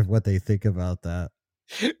wonder what they think about that.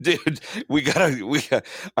 Dude, we got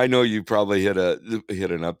I know you probably hit an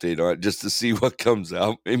update on it just to see what comes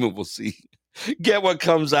out. Maybe we'll see. Get what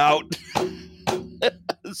comes out.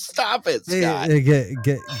 Stop it, Scott.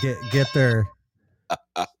 Get there.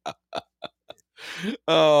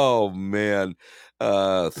 Oh man.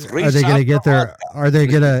 Are they gonna get their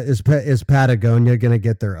is Patagonia gonna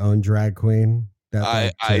get their own drag queen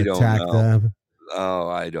that I don't attack know. them? Oh,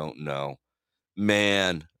 I don't know.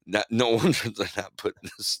 Man, no wonder they're not putting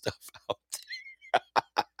this stuff out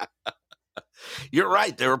there. You're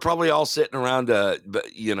right. They were probably all sitting around but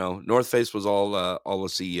North Face was all the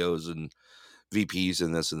CEOs and VPs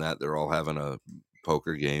and this and that. They're all having a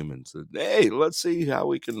poker game and said, hey, let's see how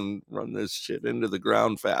we can run this shit into the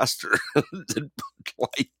ground faster than Bud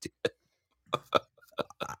Light did.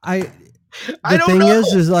 The thing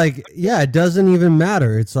is like, yeah, it doesn't even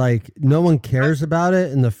matter. It's like no one cares about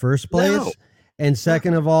it in the first place. No. And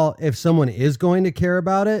second of all, if someone is going to care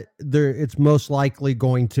about it, it's most likely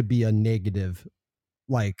going to be a negative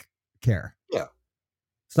like care. Yeah.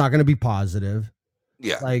 It's not going to be positive.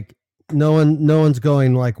 Yeah. Like no one's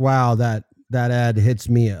going like, wow, that ad hits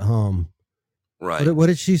me at home. Right. What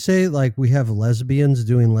did she say? Like we have lesbians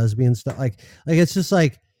doing lesbian stuff. Like it's just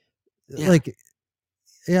like, like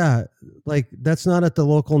that's not at the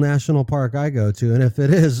local national park I go to. And if it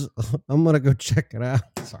is, I'm going to go check it out.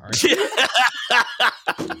 Sorry.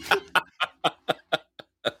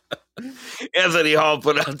 Anthony Hall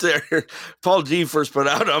put out there. Paul G first put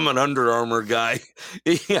out, I'm an Under Armour guy.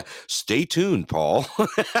 Yeah. Stay tuned, Paul.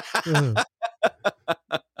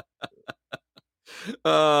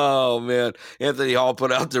 Oh man. Anthony Hall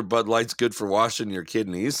put out there, Bud Light's good for washing your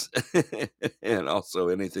kidneys. And also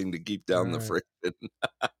anything to keep down the friction.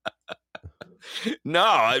 No,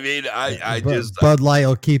 I mean Bud Light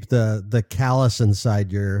will keep the callus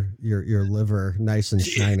inside your liver nice and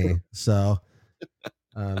shiny. So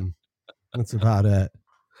that's about it.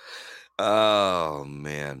 Oh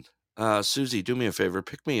man. Susie, do me a favor,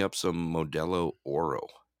 pick me up some Modelo Oro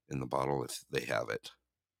in the bottle if they have it.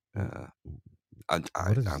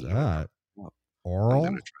 What is that?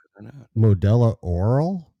 Oral? Modelo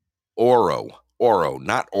Oral? Oro,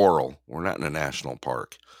 not oral. We're not in a national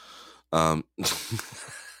park.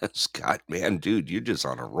 Scott, man, dude, you're just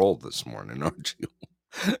on a roll this morning, aren't you?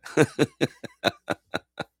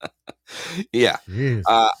 Yeah.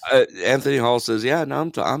 Anthony Hall says, yeah,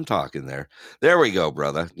 no, I'm talking there. There we go,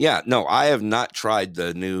 brother. Yeah, no, I have not tried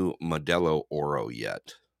the new Modelo Oro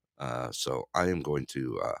yet. So I am going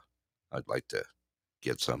to, I'd like to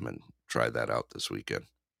get some and try that out this weekend.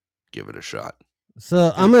 Give it a shot.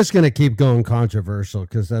 So I'm just going to keep going controversial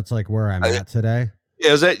because that's like where I'm at today.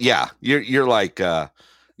 Is it? Yeah. You're like,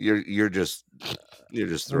 you're just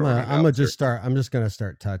throwing I'm just going to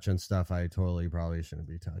start touching stuff I totally probably shouldn't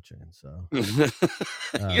be touching. So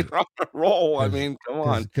you're on a roll. I mean, come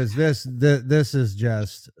on. Because this is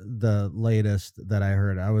just the latest that I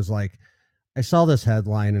heard. I was like, I saw this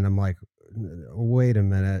headline and I'm like, wait a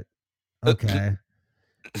minute. Okay.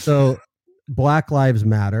 So Black Lives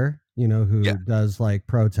Matter, who does like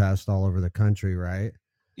protest all over the country, right?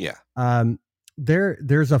 Yeah.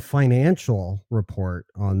 There's a financial report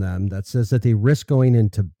on them that says that they risk going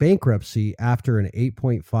into bankruptcy after an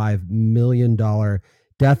 $8.5 million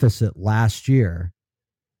deficit last year.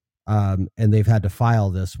 And they've had to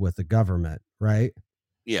file this with the government, right?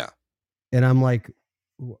 Yeah. And I'm like,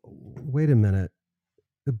 wait a minute.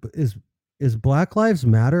 Is Black Lives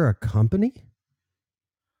Matter a company?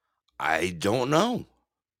 I don't know.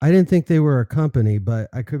 I didn't think they were a company, but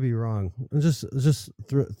I could be wrong. Just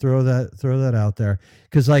throw that out there.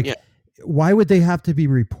 Because why would they have to be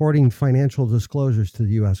reporting financial disclosures to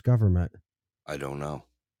the U.S. government? I don't know.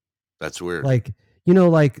 That's weird. Like,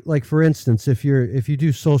 like for instance, if you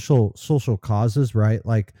do social causes, right?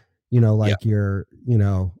 Like, you're,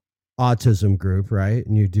 autism group, right?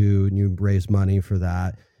 And you raise money for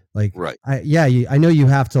that. Like, Right. I know you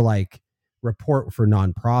have to like report for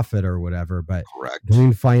nonprofit or whatever, but Correct.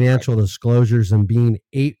 doing financial disclosures and being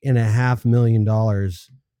 $8.5 million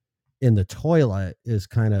in the toilet is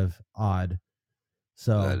kind of odd.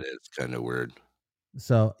 So that is kind of weird.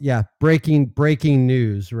 So yeah, breaking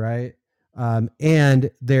news, right? And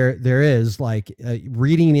there is like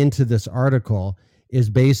reading into this article is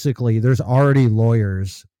basically there's already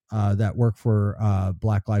lawyers that work for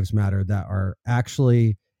Black Lives Matter that are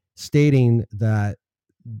actually stating that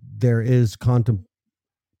there is I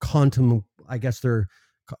guess they're,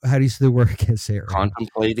 how do you say the word? I can't say it right now.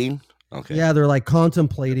 Contemplating. Okay. Yeah, they're like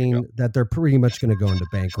contemplating that they're pretty much going to go into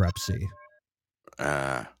bankruptcy.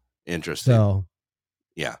 Interesting. So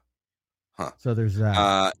yeah. Huh. So there's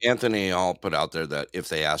that. Anthony, I'll put out there that if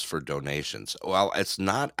they ask for donations, well, it's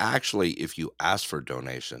not actually if you ask for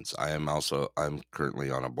donations. I'm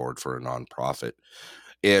currently on a board for a nonprofit.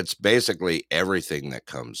 It's basically everything that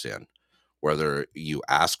comes in, whether you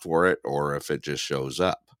ask for it or if it just shows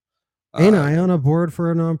up. Ain't I on a board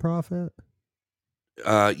for a nonprofit?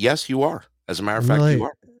 Yes, you are. As a matter of fact, you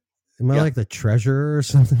are. Am I like the treasurer or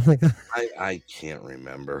something like that? I can't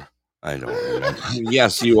remember. I don't remember.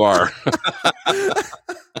 Yes, you are.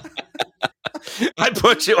 I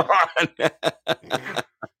put you on.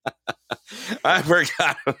 I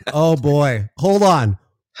forgot. Oh boy. Hold on.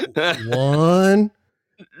 1,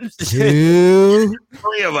 2,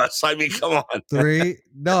 3 of us. I mean, come on. 3.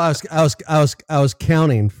 No, I was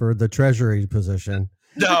counting for the treasury position.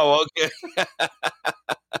 No, okay.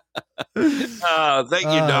 Thank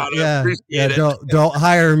you, Donna. Yeah, Appreciate it. Don't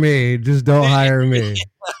hire me. Just don't hire me.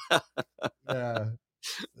 Yeah.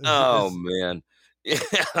 Oh man.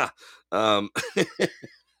 Yeah.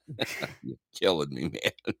 You're killing me,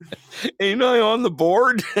 man. Ain't I on the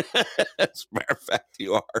board? As a matter of fact,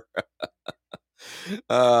 you are.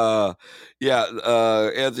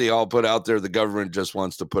 Anthony, I'll put out there the government just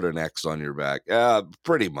wants to put an X on your back.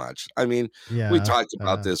 Pretty much. I mean, we talked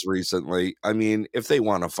about this recently. I mean, if they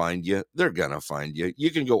want to find you, they're gonna find you. You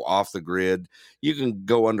can go off the grid, you can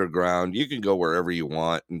go underground, you can go wherever you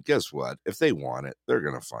want, and guess what? If they want it, they're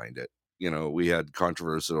gonna find it. You know, we had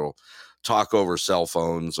controversial talk over cell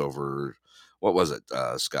phones, over what was it,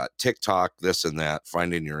 Scott? TikTok, this and that,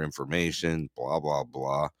 finding your information, blah blah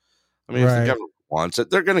blah. I mean, if the government wants it,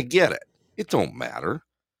 they're going to get it. It don't matter.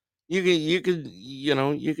 You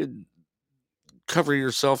could cover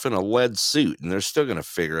yourself in a lead suit, and they're still going to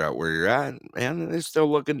figure out where you're at, man. They're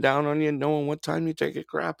still looking down on you, knowing what time you take a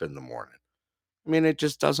crap in the morning. I mean, it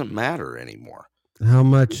just doesn't matter anymore. How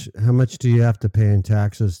much do you have to pay in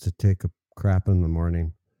taxes to take a crap in the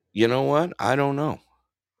morning? You know what? I don't know.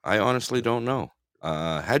 I honestly don't know.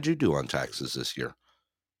 How'd you do on taxes this year?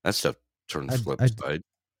 That stuff turns flip side.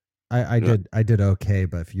 I did okay,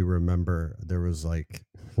 but if you remember, there was like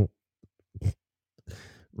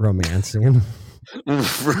romancing.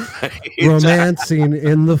 Right. Romancing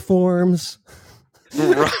in the forms.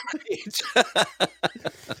 Right.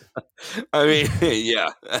 I mean, yeah.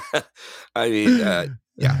 I mean,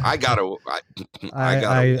 yeah, I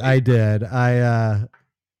did.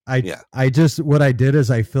 I just, what I did is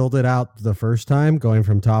I filled it out the first time going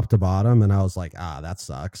from top to bottom, and I was like, that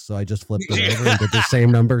sucks. So I just flipped it over and did the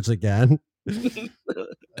same numbers again.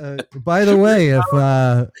 By the way,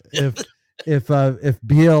 if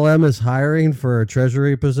BLM is hiring for a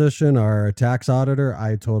treasury position or a tax auditor,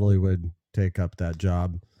 I totally would take up that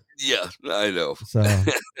job. Yeah, I know. So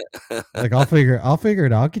like, I'll figure it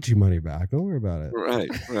out. I'll get you money back. Don't worry about it. Right.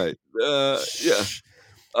 Yeah.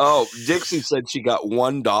 Oh, Dixie said she got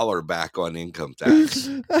 $1 back on income tax.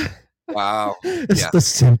 Wow. It's the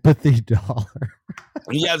sympathy dollar.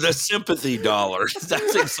 Yeah, the sympathy dollar.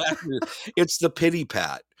 That's exactly. It's the pity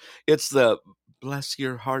pat. It's the bless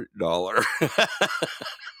your heart dollar.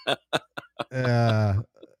 Yeah.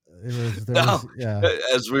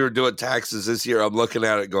 As we were doing taxes this year, I'm looking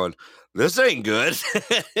at it going, this ain't good.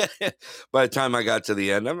 By the time I got to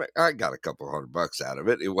the end, I got a couple $100 out of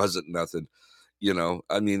it. It wasn't nothing. You know,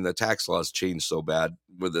 I mean, the tax laws changed so bad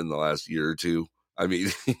within the last year or two. I mean,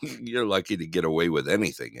 you're lucky to get away with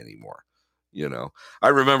anything anymore. You know, I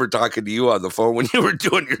remember talking to you on the phone when you were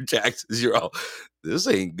doing your taxes. You're all, this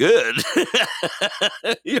ain't good.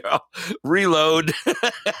 You're all, reload.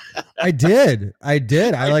 I did. I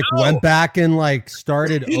like went back and like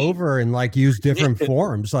started over and like used different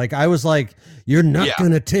forms. Like I was like, you're not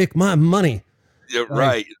going to take my money. Yeah,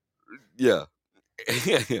 right. Yeah.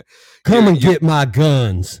 Come and get my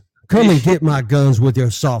guns. Come and get my guns with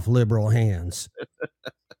your soft liberal hands.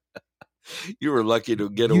 You were lucky to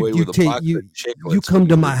get You away with a take box of chiclets. you come when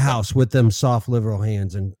to were my young. house with them soft liberal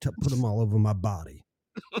hands and put them all over my body,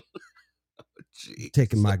 Jeez.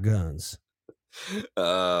 taking my guns.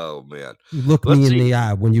 Oh man. You look Let's me in see. the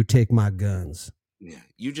eye when you take my guns. Yeah,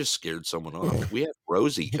 you just scared someone off. We had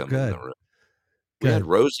Rosie come in Good. the room. We had Good.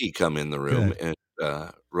 Rosie come in the room, Good.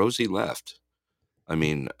 and Rosie left. I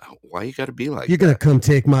mean, why you got to be like You're gonna that? come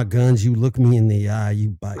take my guns. You look me in the eye.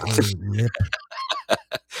 You bite your lip.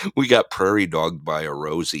 We got prairie dogged by a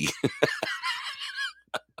Rosie.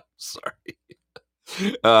 Sorry.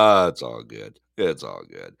 It's all good. It's all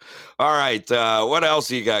good. All right. What else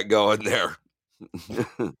you got going there?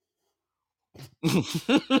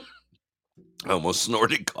 I almost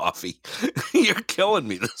snorted coffee. You're killing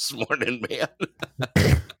me this morning, man.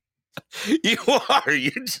 You are.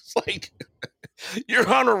 You're just like, you're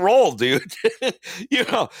on a roll, dude. you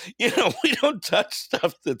know, we don't touch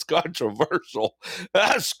stuff that's controversial.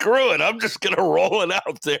 Screw it. I'm just gonna roll it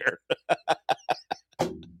out there.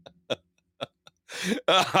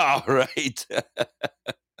 All right.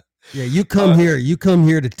 Yeah, you come here. You come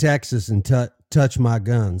here to Texas and touch my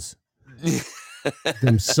guns.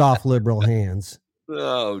 Them soft liberal hands.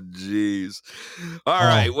 Oh, geez. All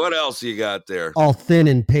right. What else you got there? All thin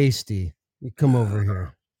and pasty. You come over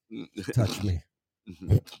here. Touch me.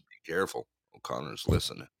 Be careful. O'Connor's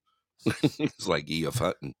listening. He's like E.F.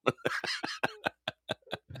 Hutton.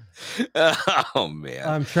 Oh, man.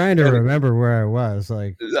 I'm trying to remember where I was.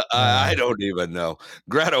 Like, I don't even know.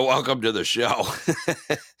 Greta, welcome to the show.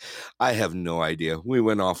 I have no idea. We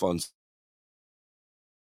went off on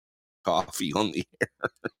coffee on the air.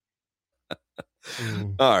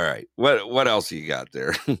 All right. What else you got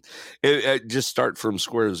there? Just start from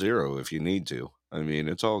square zero if you need to. I mean,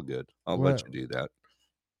 it's all good. I'll let you do that.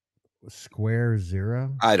 Square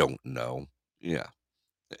zero? I don't know. Yeah.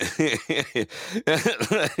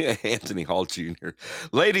 Anthony Hall Jr.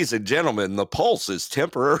 Ladies and gentlemen, the pulse is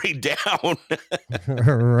temporary down.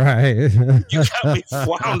 Right. You got me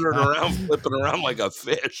floundering around, flipping around like a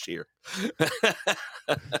fish here.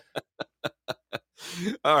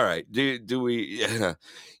 All right. Do we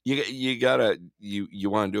you gotta you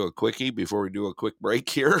want to do a quickie before we do a quick break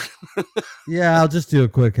here? Yeah, I'll just do a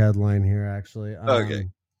quick headline here actually. Okay.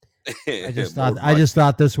 I just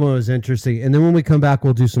thought this one was interesting. And then when we come back,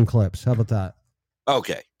 we'll do some clips. How about that?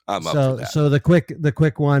 Okay. I'm up for that. So the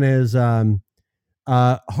quick one is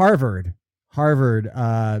Harvard.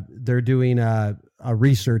 They're doing a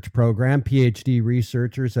research program. PhD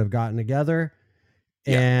researchers have gotten together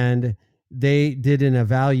and they did an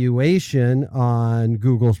evaluation on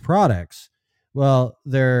Google's products. Well,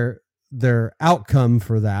 their outcome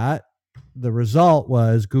for that, the result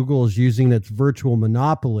was Google is using its virtual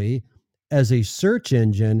monopoly as a search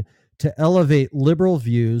engine to elevate liberal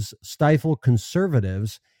views, stifle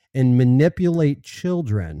conservatives, and manipulate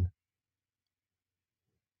children.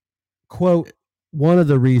 Quote, one of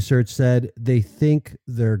the research said they think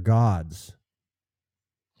they're gods.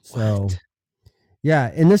 So,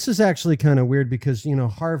 yeah, and this is actually kind of weird because,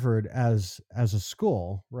 Harvard as a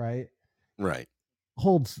school, right? Right.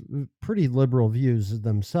 Holds pretty liberal views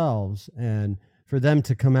themselves, and for them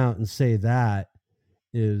to come out and say that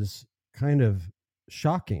is kind of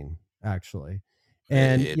shocking, actually.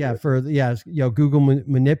 And Google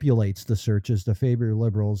manipulates the searches to favor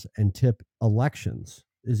liberals and tip elections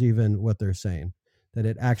is even what they're saying, that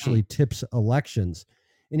it actually tips elections.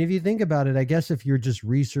 And if you think about it, I guess if you're just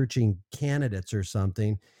researching candidates or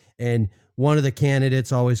something, and one of the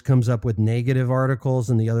candidates always comes up with negative articles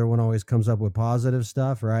and the other one always comes up with positive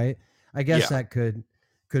stuff, right? I guess that could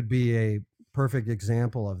be a perfect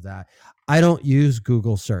example of that. I don't use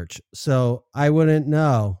Google search, so I wouldn't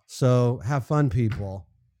know. So have fun, people.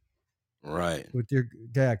 Right.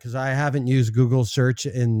 Because I haven't used Google search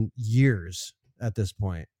in years at this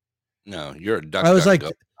point. No, you're a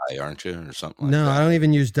DuckDuckGo guy, aren't you, or something like that? No, I don't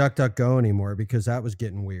even use DuckDuckGo anymore because that was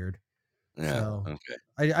getting weird. Yeah. So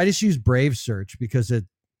okay. I just use Brave search because it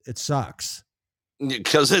sucks.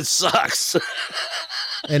 Because it sucks.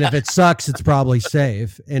 And if it sucks, it's probably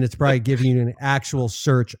safe, and it's probably giving you an actual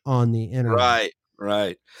search on the internet.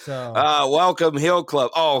 Right. So, welcome Heel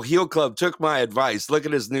Club. Oh, Heel Club took my advice. Look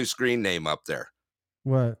at his new screen name up there.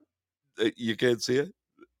 What? You can't see it?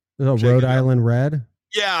 Oh, Rhode Island Red?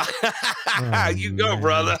 Yeah. You go,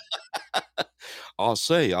 brother. I'll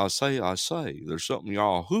say. There's something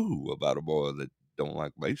yahoo about a boy that don't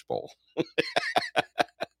like baseball.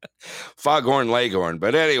 Foghorn Leghorn.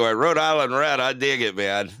 But anyway, Rhode Island Red, I dig it,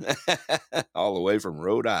 man. All the way from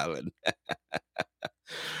Rhode Island.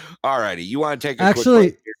 All righty. You want to take a quick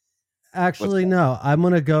break here? Actually, no. I'm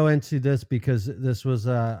going to go into this because this was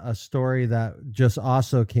a story that just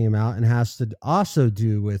also came out and has to also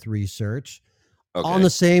do with research on the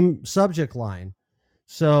same subject line.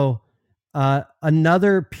 So,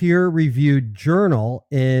 another peer-reviewed journal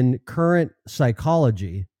in Current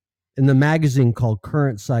Psychology, in the magazine called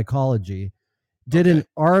Current Psychology, did an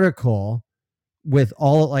article with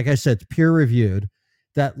all, like I said, peer-reviewed,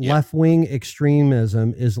 that left-wing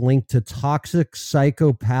extremism is linked to toxic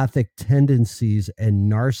psychopathic tendencies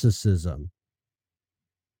and narcissism.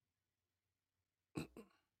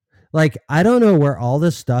 Like, I don't know where all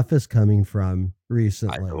this stuff is coming from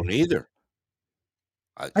recently. I don't either.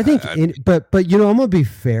 I think, but you know, I'm going to be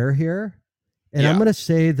fair here, and I'm going to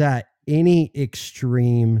say that any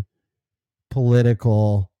extreme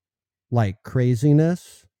political, like,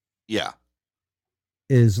 craziness,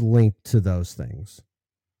 is linked to those things.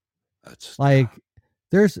 That's like,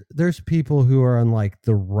 there's people who are on like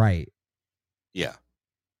the right,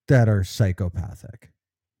 that are psychopathic,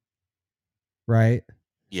 right?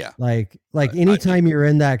 Yeah. Like anytime you're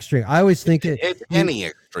in that extreme, I always think it's any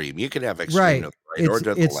extreme. You can have extreme right. to the right or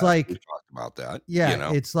to the it's left. like We talked about that. Yeah, you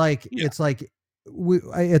know? it's like it's like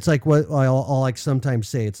what I'll like sometimes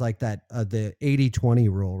say. It's like that the 80-20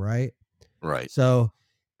 rule, right? Right. So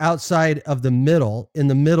outside of the middle, in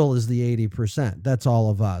the middle is the 80%. That's all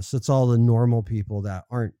of us. It's all the normal people that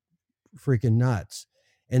aren't freaking nuts.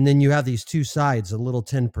 And then you have these two sides, the little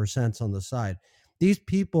 10% on the side. These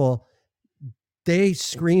people, they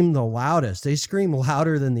scream the loudest. They scream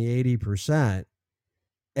louder than the 80%.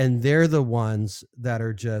 And they're the ones that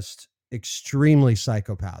are just extremely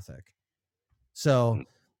psychopathic. So,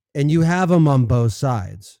 and you have them on both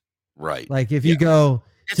sides. Right. Like if you go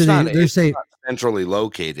it's not centrally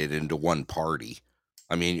located into one party.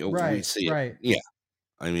 I mean, we see it. Yeah.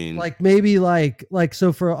 I mean, like maybe like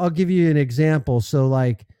so for I'll give you an example. So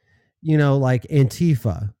like, you know, like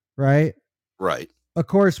Antifa, right? Right. Of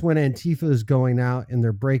course, when Antifa is going out and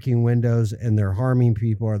they're breaking windows and they're harming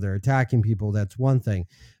people or they're attacking people, that's one thing.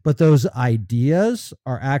 But those ideas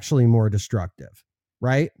are actually more destructive,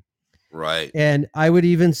 right? Right. And I would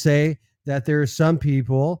even say that there are some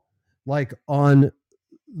people like on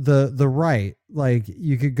the right, like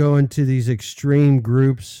you could go into these extreme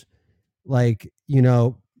groups, like, you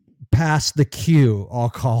know, past the queue, I'll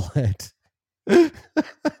call it.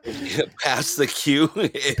 Past the queue.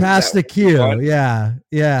 Past the queue. Yeah.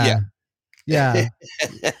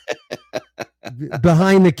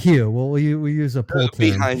 Behind the queue. Well, we use a pull term.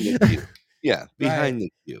 Behind the queue. Yeah, behind the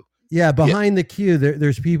queue. Yeah, behind the queue.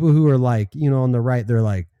 There's people who are like, you know, on the right. They're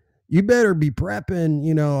like, you better be prepping.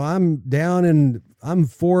 You know, I'm down and I'm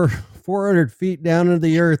 400 feet down into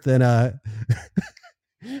the earth, and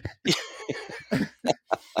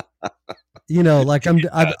you know, like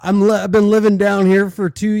I've been living down here for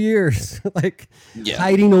 2 years, like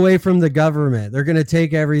hiding away from the government. They're gonna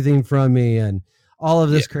take everything from me and all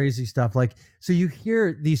of this crazy stuff. Like, so you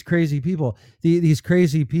hear these crazy people. These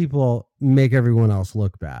crazy people make everyone else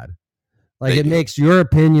look bad. Like it makes your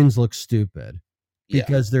opinions look stupid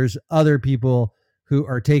because there's other people who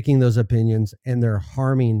are taking those opinions and they're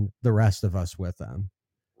harming the rest of us with them.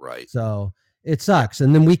 Right. So it sucks.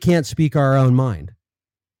 And then we can't speak our own mind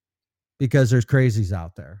because there's crazies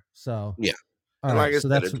out there. So, and like I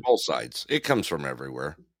said, it's both sides. It comes from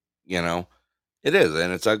everywhere, you know, it is.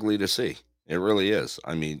 And it's ugly to see. It really is.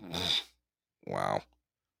 I mean, wow.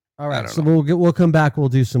 All right. So we'll come back. We'll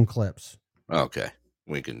do some clips. Okay.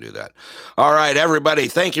 We can do that. All right, everybody.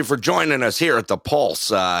 Thank you for joining us here at the Pulse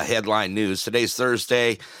Headline News. Today's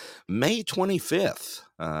Thursday, May 25th.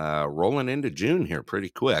 Rolling into June here pretty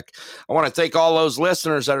quick. I want to thank all those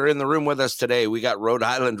listeners that are in the room with us today. We got Rhode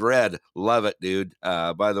Island Red. Love it, dude.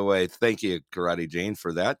 By the way, thank you, Karate Jane,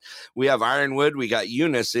 for that. We have Ironwood. We got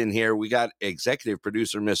Eunice in here. We got executive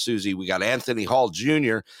producer, Miss Susie. We got Anthony Hall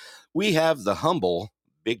Jr. We have the Humble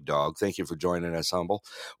Big Dog. Thank you for joining us, Humble.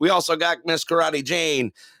 We also got Miss Karate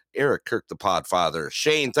Jane, Eric Kirk, the Podfather.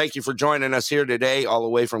 Shane, thank you for joining us here today, all the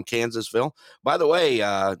way from Kansasville. By the way,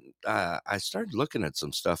 I started looking at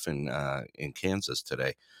some stuff in Kansas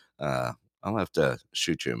today. I'll have to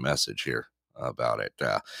shoot you a message here about it.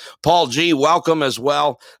 Paul G., welcome as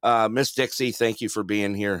well. Miss Dixie, thank you for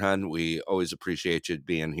being here, hun. We always appreciate you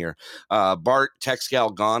being here. Bart,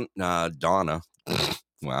 Texcal, Donna.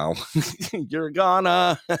 Wow, you're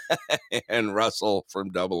gonna. And Russell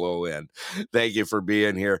from OON. Thank you for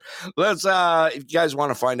being here. Let's if you guys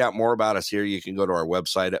want to find out more about us here, you can go to our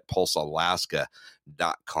website at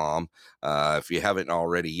pulsealaska.com. If you haven't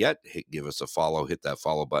already yet, give us a follow, hit that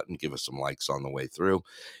follow button, give us some likes on the way through.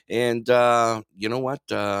 And you know what?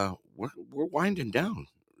 We're winding down.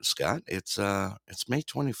 Scott, it's May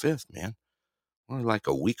 25th, man. We're like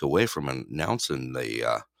a week away from announcing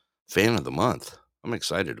the fan of the month. I'm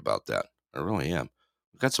excited about that. I really am.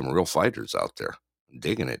 We've got some real fighters out there. I'm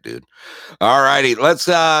digging it, dude. All righty, let's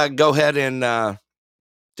go ahead and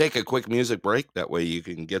take a quick music break. That way you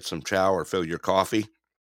can get some chow or fill your coffee.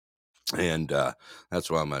 And that's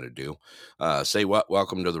what I'm going to do. Say what?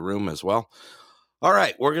 Welcome to the room as well. All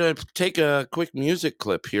right, we're going to take a quick music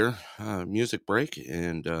clip here, music break,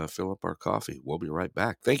 and fill up our coffee. We'll be right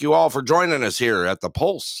back. Thank you all for joining us here at the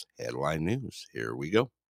Pulse Headline News. Here we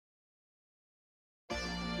go.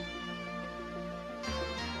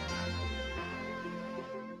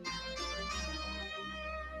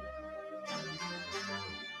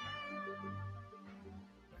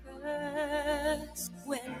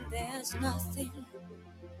 When there's nothing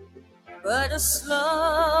but a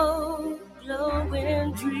slow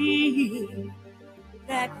glowing dream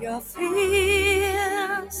that your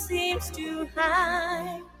fear seems to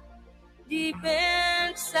hide deep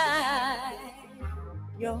inside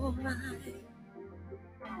your mind.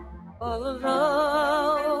 All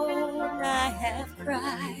alone I have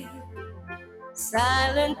cried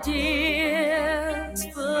silent tears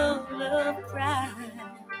full of pride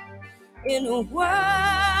in a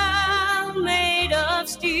world made of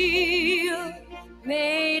steel,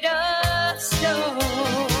 made of stone,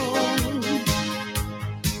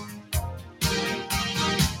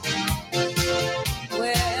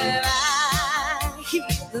 where I hear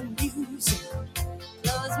the music,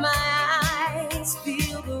 close my eyes,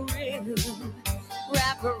 feel the rhythm,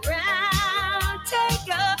 wrap around, take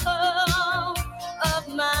a hold of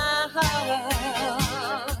my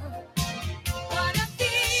heart. What a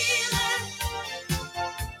feeling,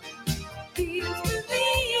 feels believing.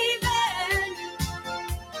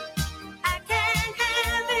 I can't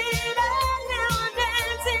have it all now, I'm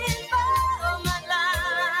dancing for my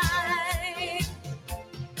life.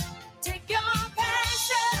 Take your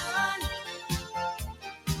passion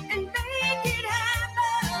and make it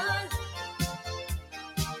happen.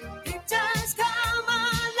 It does come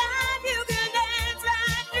alive, you can dance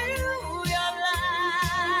right through your life.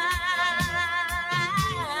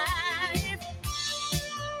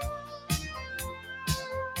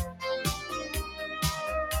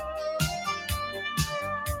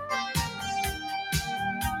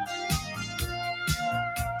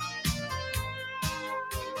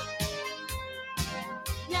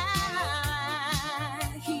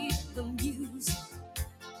 I hear the music,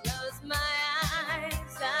 close my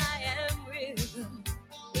eyes, I am rhythm.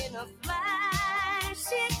 In a flash,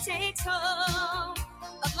 it takes hold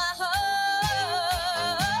of my heart.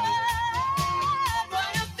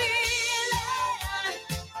 What a feeling,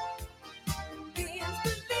 feels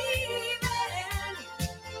believing.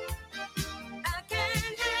 I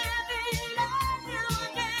can't have it all now,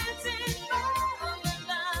 I'm dancing for my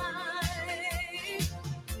life.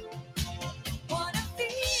 What a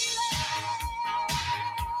feeling.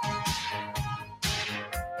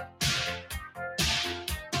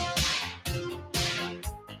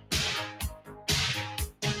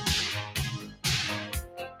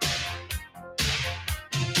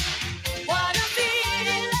 What a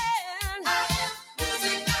feeling.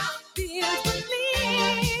 Feels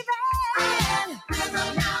believing.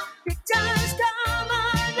 It does come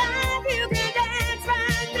alive, you can dance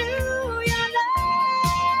right through your life.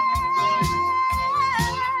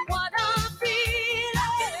 What a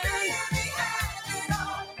feeling.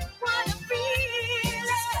 What a feeling.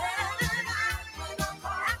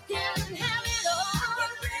 I can have it all.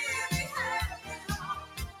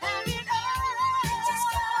 Have it all.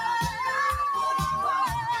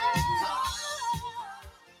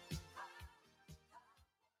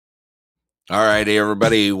 All righty,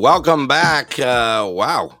 everybody. Welcome back.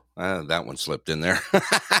 Wow. That one slipped in there.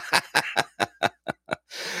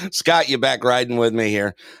 Scott, you back riding with me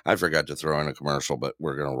here. I forgot to throw in a commercial, but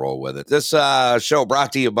we're going to roll with it. This show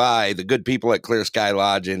brought to you by the good people at Clear Sky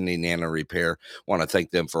Lodge and Nana Repair. Want to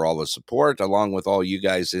thank them for all the support, along with all you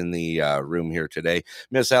guys in the room here today.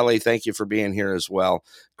 Miss Ellie, thank you for being here as well.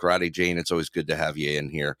 Karate Jane, it's always good to have you in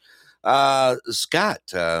here. Scott,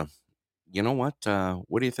 you know what?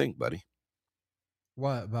 What do you think, buddy?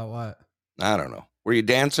 What about what? I don't know. Were you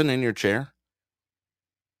dancing in your chair?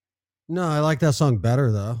 No, I like that song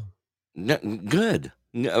better though. No, good.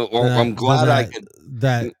 No, well, I'm glad I could.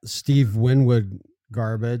 That Steve Winwood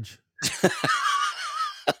garbage.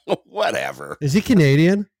 Whatever. Is he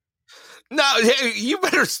Canadian? No, hey, you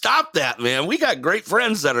better stop that, man. We got great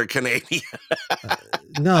friends that are Canadian.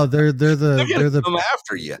 No, they're the come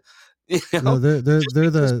after you. No, they're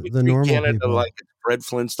the normal Canada, people. like Fred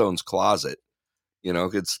Flintstone's closet. You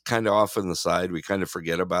know, it's kind of off on the side. We kind of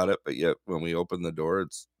forget about it, but yet when we open the door,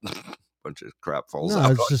 it's a bunch of crap falls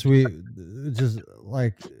out. No, it's just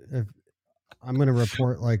like if I'm going to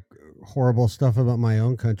report like horrible stuff about my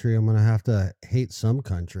own country, I'm going to have to hate some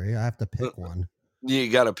country. I have to pick one.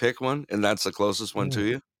 You got to pick one, and that's the closest one to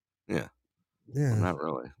you? Yeah. Yeah. Well, not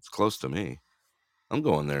really. It's close to me. I'm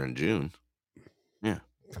going there in June. Yeah.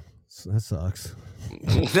 So that sucks.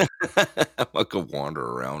 I could wander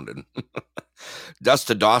around and Dust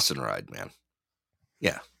to Dawson ride, man.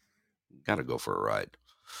 Yeah. Got to go for a ride.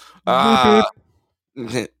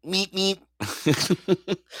 Meep meep.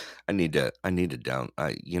 I need to down.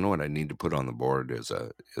 You know what I need to put on the board is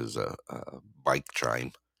a bike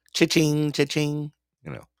chime. Cha-ching, cha-ching.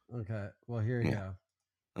 You know. Okay. Well, here you go.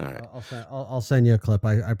 All right. I'll send you a clip.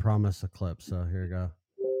 I promise a clip. So here you go.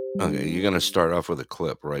 Okay, you're gonna start off with a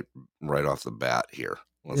clip right off the bat here.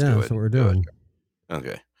 Let's do it. That's what we're doing.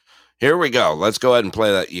 Okay. Here we go. Let's go ahead and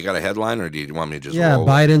play that. You got a headline, or do you want me to just roll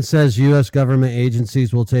Biden says U.S. government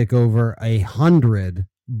agencies will take over 100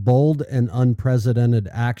 bold and unprecedented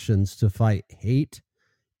actions to fight hate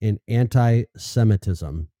and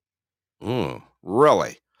anti-Semitism.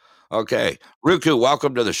 Really? Okay. Ruku,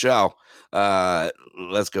 welcome to the show.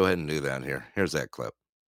 Let's go ahead and do that here. Here's that clip.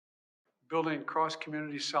 Building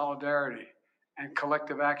cross-community solidarity and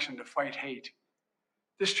collective action to fight hate.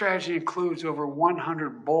 This strategy includes over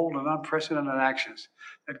 100 bold and unprecedented actions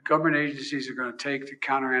that government agencies are going to take to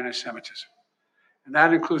counter anti-Semitism. And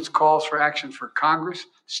that includes calls for action for Congress,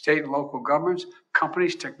 state and local governments,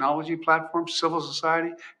 companies, technology platforms, civil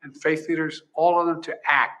society, and faith leaders, all of them to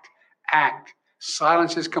act.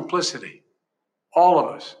 Silence is complicity. All of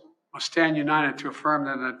us must stand united to affirm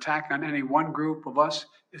that an attack on any one group of us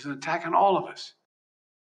is an attack on all of us.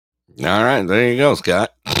 All right, there you go,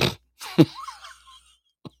 Scott.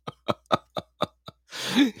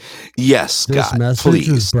 Yes, Scott. This message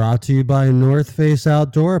is brought to you by North Face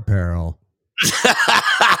Outdoor Apparel.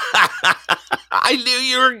 I knew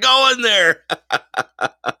you were going there.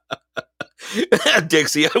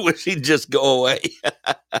 Dixie, I wish he'd just go away.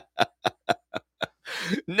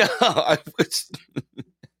 No,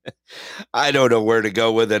 I don't know where to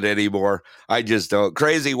go with it anymore. I just don't.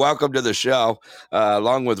 Crazy, welcome to the show.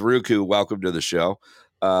 Along with Ruku, welcome to the show.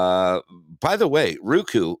 By the way,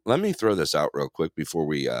 Ruku, let me throw this out real quick before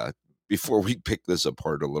we pick this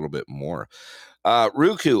apart a little bit more.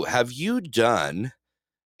 Ruku, have you done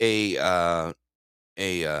a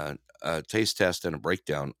taste test and a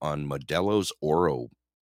breakdown on Modelo's Oro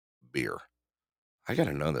beer? I got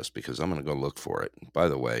to know this because I'm going to go look for it. By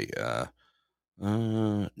the way,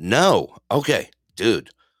 no. Okay, dude.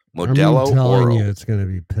 Modelo I'm telling Oro. you it's going to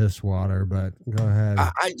be piss water, but go ahead.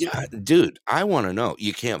 Dude, I want to know.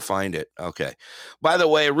 You can't find it. Okay. By the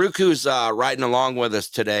way, Ruku's riding along with us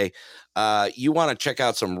today. You want to check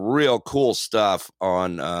out some real cool stuff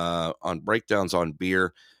on breakdowns on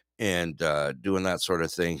beer and doing that sort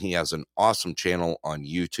of thing. He has an awesome channel on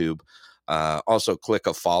YouTube. Also click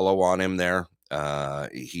a follow on him there.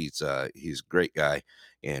 He's a great guy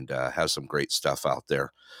and has some great stuff out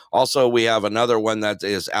there. Also, we have another one that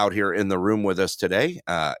is out here in the room with us today,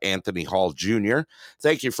 Anthony Hall Jr.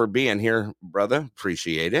 Thank you for being here, brother.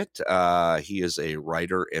 Appreciate it. He is a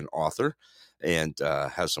writer and author and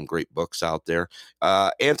has some great books out there.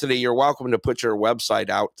 Anthony, you're welcome to put your website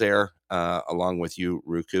out there along with you,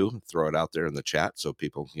 Ruku. Throw it out there in the chat so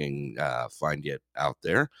people can find you out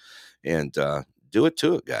there and do it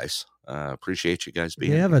to it, guys. Appreciate you guys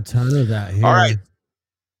being here. We have a ton of that here. All right.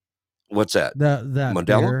 What's that? That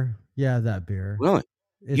Modelo? beer? Yeah, that beer. Really?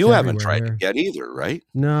 It's you haven't tried everywhere. it yet either, right?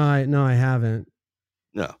 No, I haven't.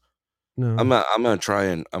 No. No. I'm gonna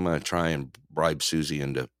try and bribe Susie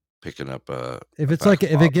into picking up if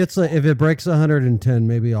it breaks 110,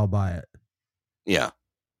 maybe I'll buy it. Yeah.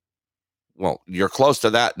 Well, you're close to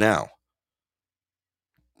that now.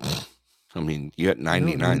 I mean, you had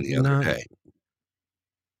 99 the other day.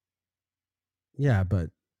 Yeah, but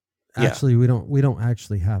actually we don't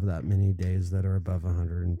actually have that many days that are above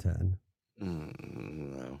 110.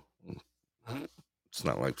 No. It's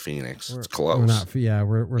not like Phoenix. It's close.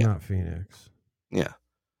 We're not Phoenix. Yeah.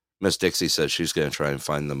 Miss Dixie says she's going to try and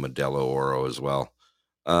find the Modelo Oro as well.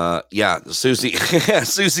 Susie,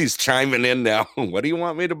 Susie's chiming in now. What do you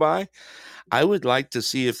want me to buy? I would like to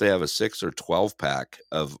see if they have a 6 or 12 pack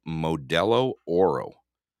of Modelo Oro.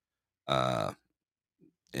 And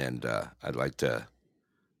I'd like to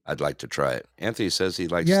try it. Anthony says he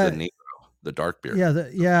likes the Negro, the dark beer.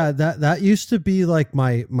 That used to be like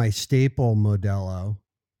my staple Modelo.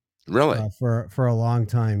 Really? For a long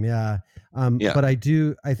time, yeah. But I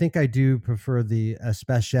think I do prefer the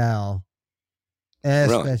Especial.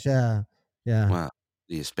 Really? Yeah. Wow.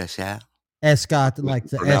 The special. Scot, like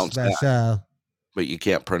the Pronounce that. special. But you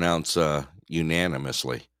can't pronounce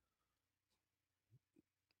unanimously.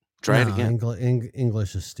 Try it again.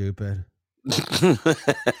 English is stupid.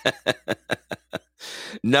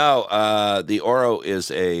 No, the Oro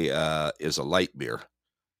is a light beer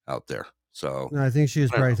out there. So No, I think she was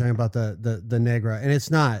probably talking about the Negra, and it's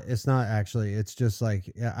not actually. It's just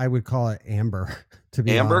like I would call it amber. To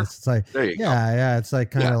be Amber? honest, it's like There you go. yeah. It's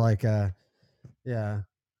like kind of Yeah. like a yeah.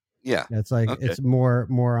 Yeah. It's like Okay. it's more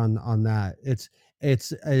on that. It's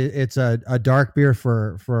a dark beer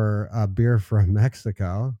for a beer from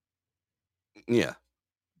Mexico. Yeah.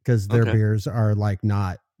 Because their Okay. beers are like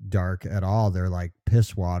not dark at all. They're like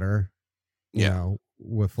piss water, you Yeah. know,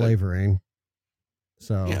 with flavoring.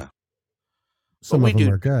 So Yeah. some But of we them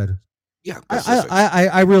do- are good. Yeah.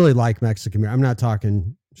 I really like Mexican beer. I'm not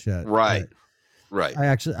talking shit. Right. but Right. I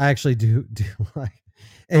actually do like,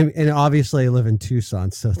 and obviously I live in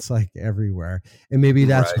Tucson, so it's like everywhere, and maybe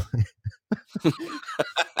that's Right. why.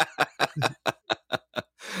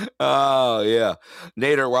 Oh yeah,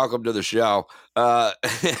 Nader, welcome to the show.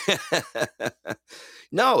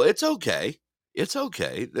 No, it's okay. It's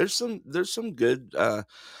okay. There's some good.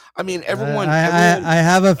 I mean, everyone. I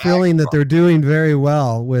have a feeling that they're doing very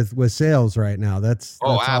well with sales right now. That's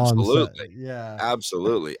all absolutely. I'm saying. Yeah,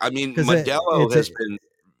 Absolutely. I mean, 'Cause Modelo has been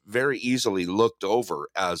very easily looked over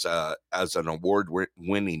as an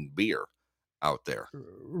award-winning beer out there.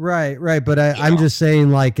 Right. But I'm just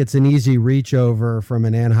saying, like, it's an easy reach over from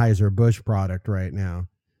an Anheuser-Busch product right now.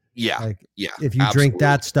 Yeah. Like, yeah. if you drink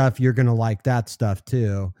that stuff, you're going to like that stuff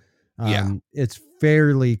too. Yeah. It's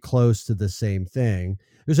fairly close to the same thing.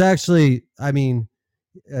 There's actually, I mean,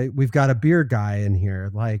 we've got a beer guy in here.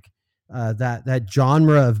 Like, that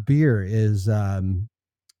genre of beer is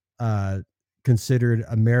considered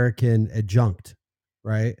American adjunct,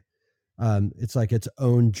 right? It's like its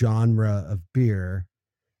own genre of beer.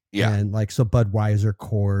 Yeah. And like, so Budweiser,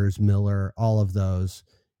 Coors, Miller, all of those.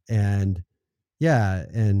 And yeah.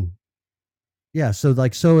 So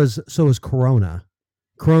like, so is Corona.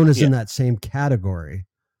 Corona's in that same category.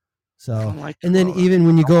 So, like and then Corona. even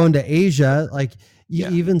when you go into Asia, like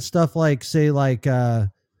Yeah. even stuff like, say, like,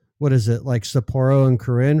 what is it? Like Sapporo and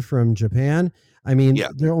Kirin from Japan. I mean,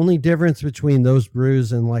 the only difference between those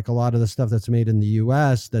brews and like a lot of the stuff that's made in the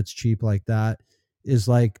US that's cheap like that is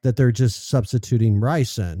like that they're just substituting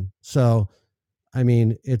rice in. So, I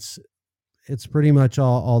mean, it's pretty much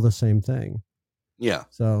all the same thing. Yeah.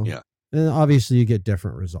 So, yeah. And obviously you get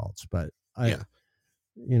different results, but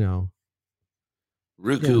you know,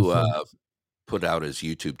 Ruku put out his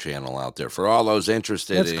YouTube channel out there for all those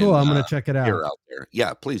interested. That's cool. I'm going to check it out. Out there.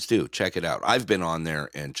 Yeah, please do check it out. I've been on there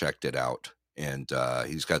and checked it out, and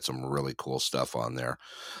he's got some really cool stuff on there.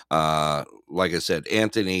 Like I said,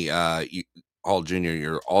 Anthony Hall Jr.,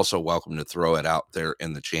 you're also welcome to throw it out there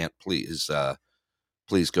in the chat. Please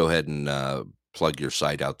go ahead and plug your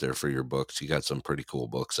site out there for your books. You got some pretty cool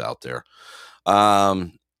books out there.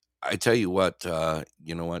 I tell you what,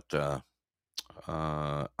 you know what?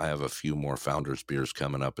 I have a few more Founders beers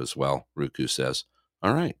coming up as well. Ruku says,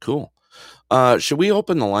 all right, cool. Should we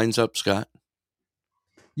open the lines up, Scott?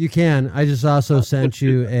 You can. I just also sent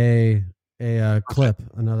you a clip,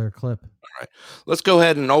 another clip. All right. Let's go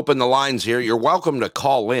ahead and open the lines here. You're welcome to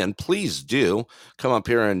call in. Please do come up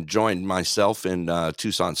here and join myself and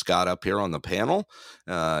Tucson Scot up here on the panel.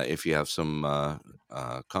 If you have some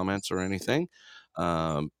comments or anything,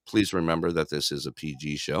 please remember that this is a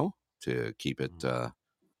PG show to keep it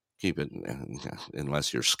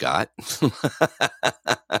unless you're Scott.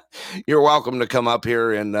 You're welcome to come up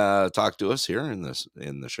here and talk to us here in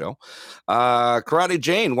the show. Karate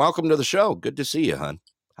Jane, welcome to the show. Good to see you, hon.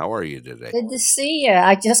 How are you today? Good to see you.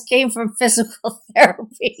 I just came from physical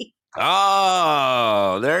therapy.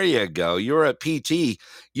 Oh, there you go. You were at PT.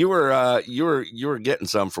 You were getting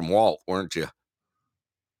some from Walt, weren't you?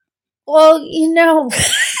 Well, you know.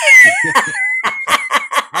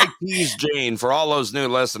 I tease Jane for all those new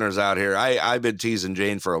listeners out here. I've been teasing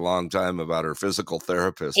Jane for a long time about her physical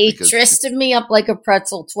therapist. He twisted me up like a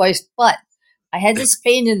pretzel twice, but I had this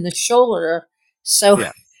pain in the shoulder, so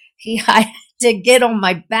I had to get on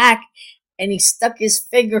my back, and he stuck his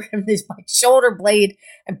finger in my shoulder blade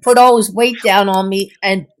and put all his weight down on me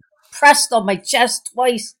and pressed on my chest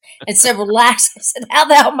twice and said, relax. I said, how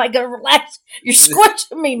the hell am I going to relax? You're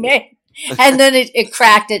squishing me, man. And then it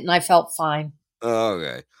cracked it, and I felt fine.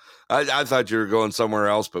 Okay. I thought you were going somewhere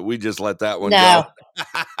else, but we just let that one go.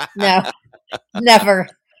 No, never.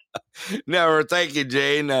 Never. Thank you,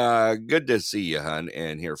 Jane. Good to see you, hon,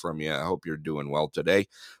 and hear from you. I hope you're doing well today.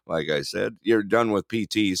 Like I said, you're done with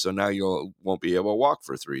PT, so now you won't be able to walk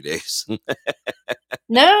for 3 days.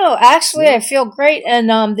 No, actually, I feel great. And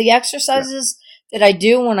the Yeah. exercises that I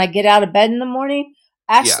do when I get out of bed in the morning,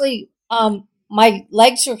 Yeah. actually, my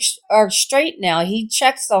legs are straight now. He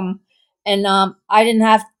checks them, and I didn't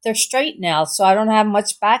have they're straight now, so I don't have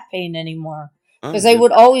much back pain anymore. Oh, Because they good.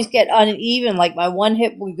 would always get uneven. Like my one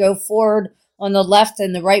hip would go forward on the left,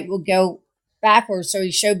 and the right would go backwards. So he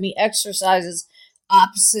showed me exercises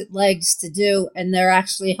opposite legs to do, and they're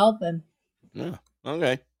actually helping. Yeah.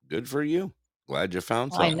 Okay. Good for you. Glad you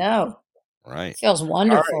found I something. know. Right. Feels All right.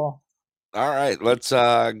 wonderful. All right. Let's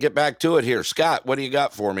get back to it here. Scott, what do you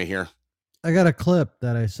got for me here? I got a clip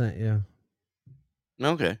that I sent you.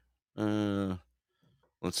 Okay.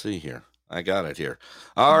 Let's see here. I got it here.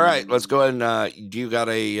 All right. Let's go ahead and do you got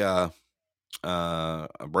a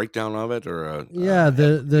breakdown of it or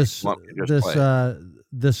This want me to just play?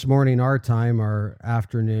 this morning our time or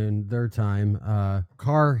afternoon their time,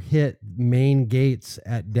 car hit main gates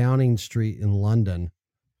at Downing Street in London.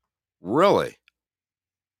 Really?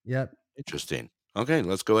 Yep. Interesting. Okay,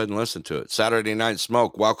 let's go ahead and listen to it. Saturday Night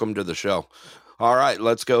Smoke, welcome to the show. All right,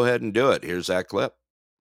 let's go ahead and do it. Here's that clip.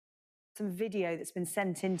 Some video that's been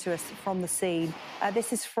sent in to us from the scene.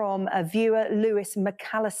 This is from a viewer, Lewis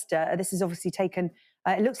McAllister. This is obviously taken,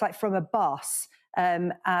 it looks like from a bus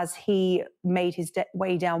as he made his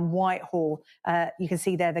way down Whitehall. You can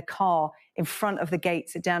see there the car in front of the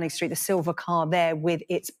gates at Downing Street, the silver car there with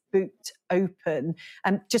its boot open.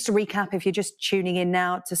 Just to recap, if you're just tuning in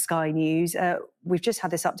now to Sky News, we've just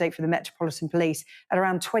had this update from the Metropolitan Police at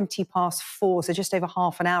around 4:20, so just over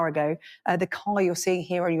half an hour ago. The car you're seeing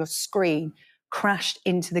here on your screen crashed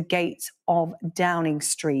into the gates of Downing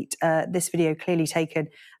Street. This video clearly taken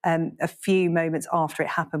a few moments after it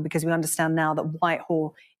happened, because we understand now that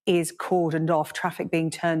Whitehall is cordoned off, traffic being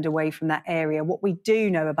turned away from that area. What we do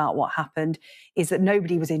know about what happened is that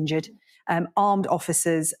nobody was injured. Armed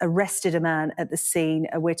officers arrested a man at the scene,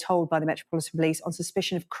 we're told by the Metropolitan Police, on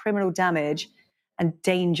suspicion of criminal damage and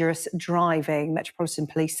dangerous driving. Metropolitan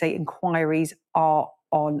Police say inquiries are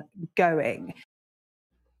ongoing.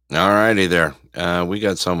 All righty there. We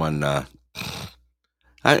got someone.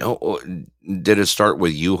 Did it start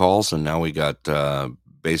with U-Hauls and now we got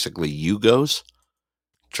basically Yugos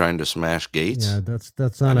trying to smash gates? Yeah,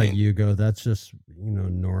 that's not a Yugo. That's just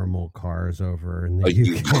normal cars over in the UK.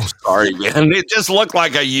 Yugo. Sorry, man. It just looked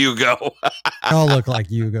like a Yugo. All look like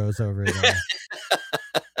Yugos over there.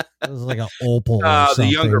 It was like an Opal or something,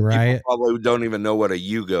 the younger right? people probably don't even know what a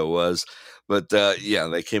Yugo was, but yeah,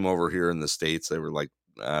 they came over here in the States. They were like,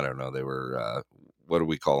 I don't know, they were what do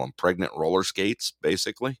we call them? Pregnant roller skates,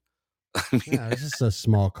 basically. I mean, yeah, it's just a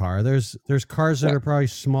small car. There's cars that are probably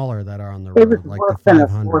smaller that are on the road, like the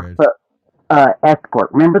 500.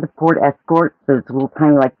 Escort. Remember the Ford Escort? Those little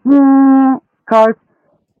tiny cars.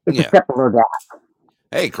 It's a step below that.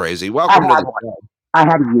 Hey, crazy! Welcome to the show. I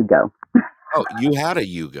had a Yugo. Oh, you had a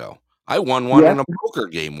Yugo. I won one in a poker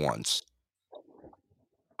game once.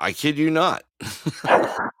 I kid you not.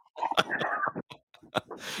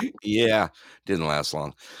 Yeah, didn't last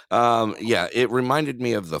long. Yeah, it reminded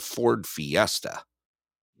me of the Ford Fiesta.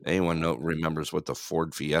 Anyone remembers what the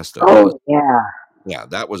Ford Fiesta was? Yeah. Yeah,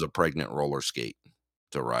 that was a pregnant roller skate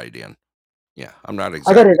to ride in. Yeah, I'm not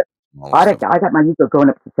exactly. I got my Yugo going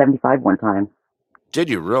up to 75 one time. Did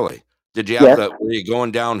you really? Did you have that? Were you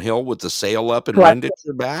going downhill with the sail up and wind at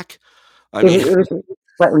your back? I mean, it was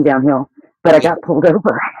slightly downhill, but I got pulled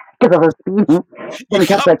over because I was speeding. You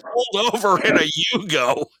got pulled over in a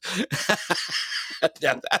Yugo.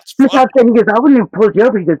 Yeah, that's funny. He goes, I wouldn't even pull you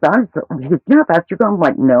over. He goes, you know how fast you're going? I'm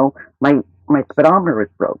like, no, my speedometer is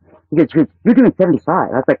broke. He goes, you're doing 75.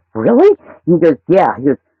 I was like, really? And he goes, yeah. He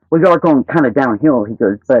goes, well, you are going kind of downhill. He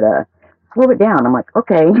goes, but slow it down. I'm like,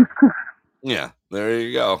 okay. Yeah, there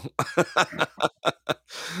you go.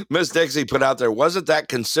 Miss Dixie put out there, wasn't that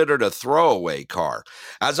considered a throwaway car?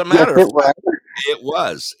 As a matter of fact, it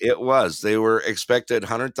was. They were expected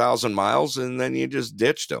 100,000 miles, and then you just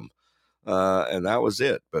ditched them. And that was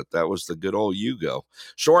it. But that was the good old Yugo.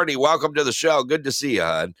 Shorty, welcome to the show. Good to see you,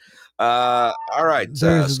 hon. All right.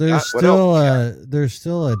 There's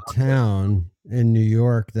still a town in New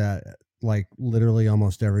York that, like, literally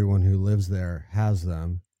almost everyone who lives there has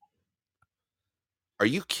them. Are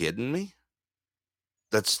you kidding me?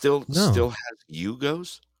 That still has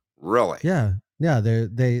Yugos? Really? Yeah.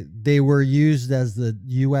 They were used as the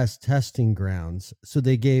U.S. testing grounds, so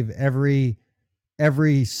they gave every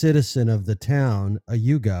citizen of the town a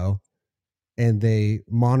Yugo, and they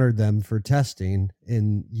monitored them for testing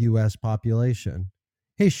in U.S. population.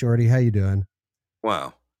 Hey, Shorty, how you doing?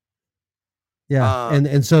 Wow. Yeah,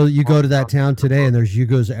 and so you go to that town today, and there's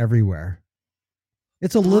Yugos everywhere.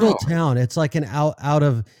 It's a little town. It's like an out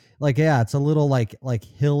of like it's a little like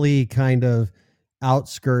hilly kind of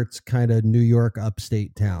outskirts kind of New York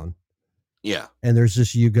upstate town. Yeah. And there's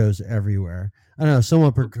just Yugos everywhere. I don't know.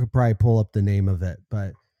 Someone could probably pull up the name of it,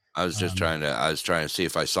 but I was just trying to see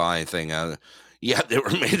if I saw anything. Yeah, they were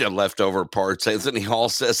made of leftover parts. Anthony Hall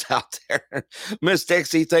says out there. Miss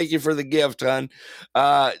Dixie, thank you for the gift, hon.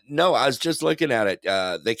 No, I was just looking at it.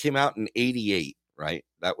 They came out in 88, right?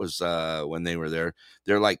 That was when they were there.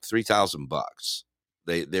 They're like $3,000.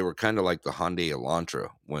 They were kind of like the Hyundai Elantra.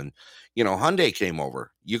 When Hyundai came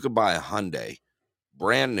over, you could buy a Hyundai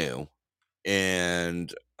brand new,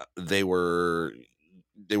 and they were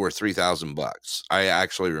 $3,000. I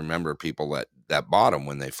actually remember people that bought them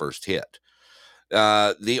when they first hit.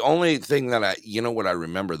 The only thing that what I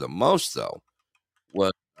remember the most though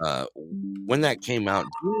was when that came out.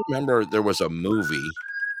 Do you remember there was a movie?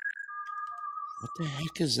 What the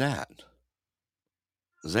heck is that?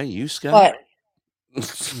 Is that you, Scott?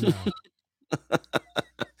 What?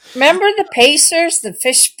 Remember the Pacers, the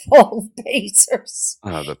fishbowl Pacers?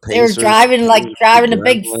 The Pacers. They were driving a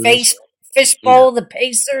big fishbowl. The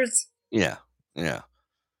Pacers. Yeah.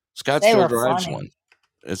 Scott They still were drives funny. one.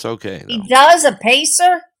 It's okay though. He does a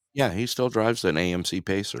Pacer? Yeah, he still drives an AMC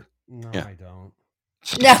Pacer. No, yeah. I don't.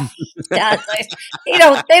 No,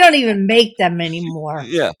 they don't even make them anymore.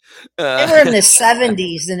 Yeah. They were in the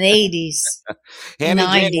 70s and 80s. Hanny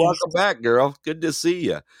 90s. Jane, welcome back, girl. Good to see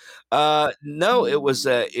you. No, it was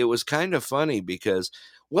kind of funny because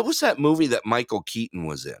what was that movie that Michael Keaton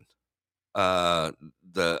was in? The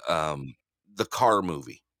car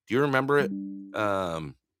movie. Do you remember it?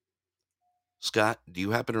 Scott, do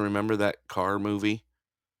you happen to remember that car movie?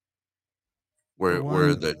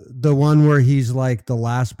 Where the one where he's like the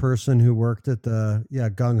last person who worked at the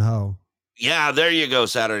Gung Ho. Yeah, there you go,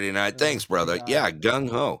 Saturday Night. Thanks, brother. Yeah,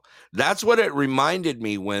 Gung Ho. That's what it reminded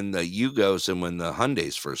me when the Yugos and when the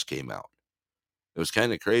Hyundais first came out. It was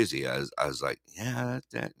kind of crazy. I was like, yeah,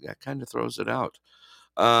 that kind of throws it out.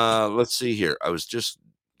 Let's see here. I was just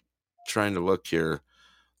trying to look here.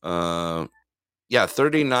 Yeah,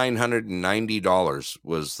 $3,990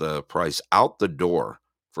 was the price out the door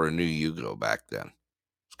for a new Yugo back then.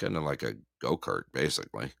 It's kind of like a go-kart,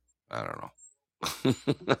 basically. I don't know.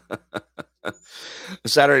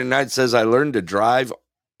 Saturday Night says I learned to drive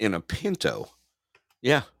in a Pinto.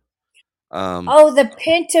 Yeah. The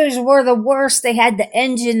Pintos were the worst. They had the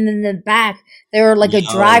engine in the back. They were like a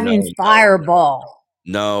driving fireball.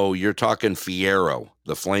 No, you're talking Fiero,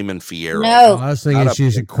 the Flamin' Fiero. No, I was thinking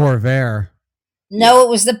she's a Corvair. No, it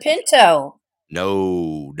was the Pinto.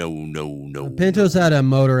 No. The Pintos had a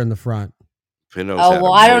motor in the front. Pintos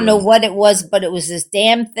I don't know what it was, but it was this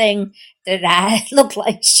damn thing that looked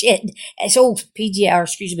like shit. So PGR,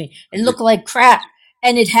 excuse me. It looked like crap,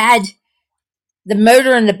 and it had the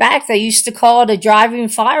motor in the back. They used to call it a driving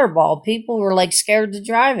fireball. People were like scared to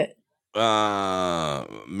drive it.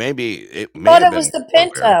 Maybe it. But it was the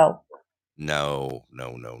Pinto. No. I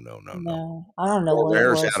don't know what it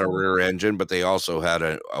was. Corvairs had a rear engine, but they also had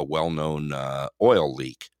a well-known oil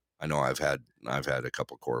leak. I know I've had a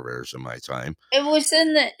couple Corvairs in my time. It was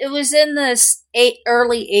in the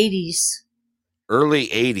early 80s. Early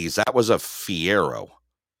 80s. That was a Fiero,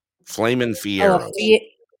 Flamin' Fiero.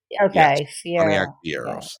 Okay, yes, Fiero. Pontiac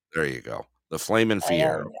Fieros. Okay. There you go. The Flamin'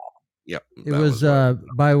 Fiero. Yep. It was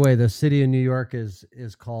by the way, the city of New York is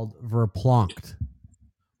called Verplankt.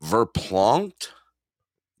 Verplankt?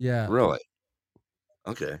 Yeah. Really?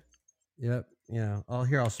 Okay. Yep. Yeah.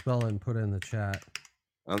 I'll spell it and put it in the chat.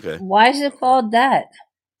 Okay. Why is it called that?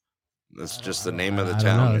 That's just the name of the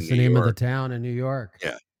town. It's the name of the town in New York.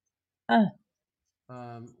 Yeah.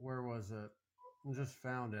 Where was it? I just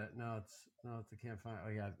found it. No, I can't find it. Oh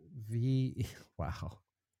yeah. V. Wow.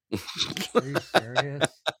 Are you serious?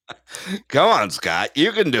 Come on, Scott.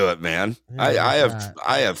 You can do it, man. Yeah,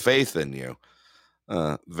 I have faith in you.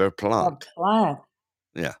 Verplank.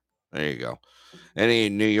 Yeah, there you go. Any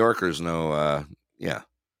New Yorkers know? Yeah.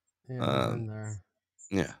 In there.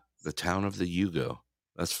 Yeah, the town of the Yugo.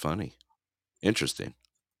 That's funny. Interesting.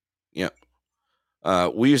 Yeah.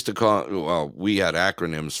 We used to call. Well, we had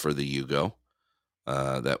acronyms for the Yugo.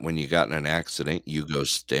 That when you got in an accident, Yugo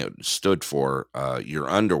stood for your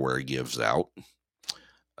underwear gives out.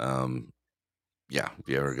 Yeah. If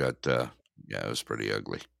you ever got? Yeah, it was pretty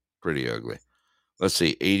ugly. Pretty ugly. Let's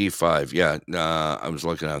see, 85. Yeah, I was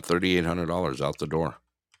looking at $3,800 out the door.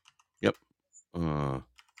 Yep.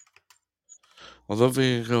 Although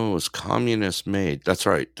vehicle was communist made. That's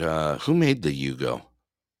right. Who made the Yugo?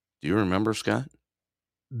 Do you remember, Scott?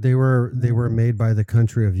 They were made by the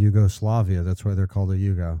country of Yugoslavia. That's why they're called a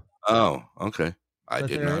Yugo. Oh, okay. I But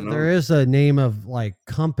did not know. There is a name of like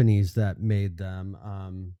companies that made them. I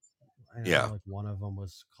know like one of them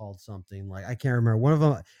was called something like I can't remember. One of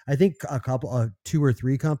them, I think a couple, 2 or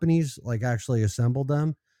 3 companies like actually assembled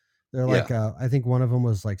them. They're like, I think one of them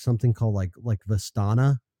was like something called like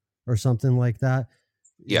Vistana or something like that.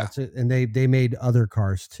 Yeah. And they made other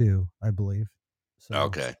cars too, I believe. So.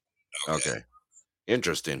 Okay.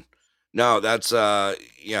 Interesting. No, that's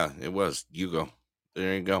yeah, it was Yugo.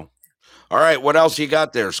 There you go. All right, what else you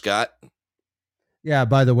got there, Scott? Yeah,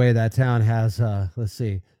 by the way, that town has let's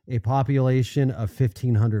see, a population of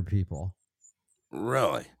 1,500 people.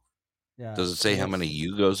 Really? Yeah. Does it say how many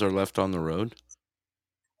Yugos are left on the road?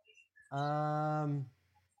 No,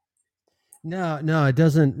 it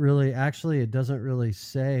doesn't really. Actually, it doesn't really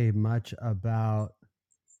say much about.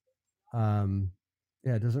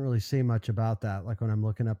 Yeah, it doesn't really say much about that. Like when I'm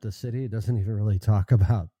looking up the city, it doesn't even really talk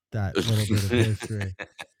about that little bit of history.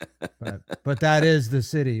 But that is the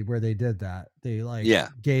city where they did that. They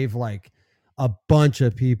gave like a bunch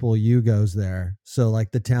of people Yugos there. So like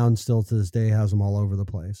the town still to this day has them all over the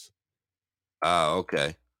place. Oh,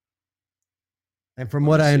 okay. And from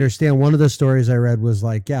what I understand, one of the stories I read was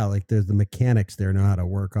like, yeah, like there's the mechanics there know how to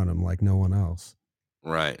work on them like no one else.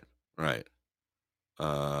 Right.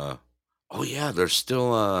 Oh yeah, there's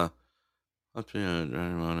still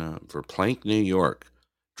for Plank, New York,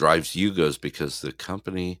 drives Yugos because the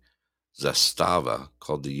company Zastava,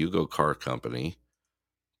 called the Yugo Car Company,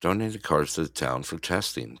 donated cars to the town for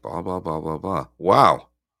testing. Blah blah blah blah blah. Wow.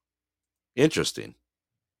 Interesting.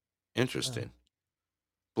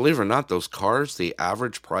 Believe it or not, those cars, the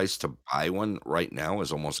average price to buy one right now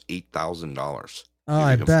is almost $8,000. Oh,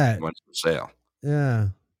 I bet. One for sale. Yeah.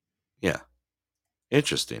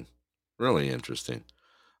 Interesting. Really interesting.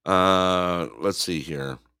 Let's see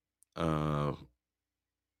here. I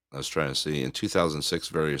was trying to see. In 2006,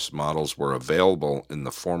 various models were available in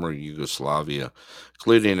the former Yugoslavia,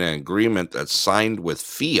 including an agreement that signed with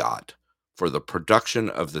Fiat for the production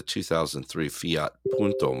of the 2003 Fiat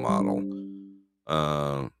Punto model.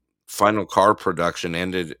 Final car production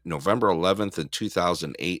ended November 11th in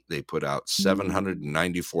 2008. They put out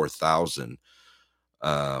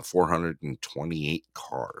 794,428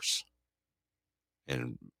 cars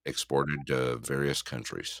and exported to various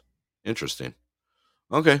countries. Interesting.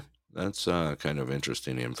 Okay, that's kind of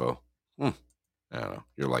interesting info. I don't know.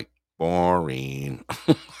 You're like, boring.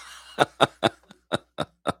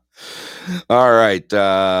 All right.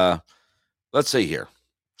 Let's see here.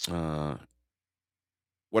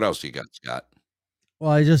 What else you got, Scott?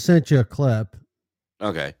 Well, I just sent you a clip.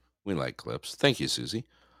 Okay. We like clips. Thank you, Susie.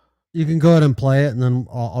 You can go ahead and play it, and then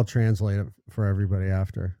I'll translate it for everybody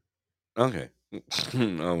after. Okay.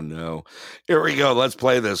 Oh, no. Here we go. Let's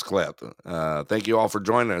play this clip. Thank you all for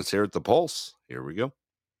joining us here at The Pulse. Here we go.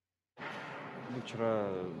 Вы вчера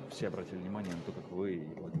все обратили внимание на то, как вы и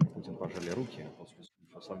Владимир Путин пожали руки после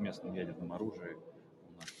совместного ядерного оружия.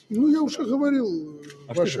 Ну, я уже говорил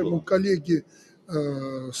вашему коллеге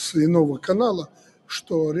с иного канала,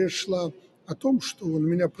 что речь шла о том, что он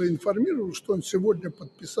меня проинформировал, что он сегодня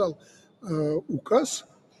подписал указ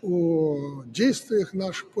о действиях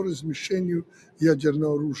наших по размещению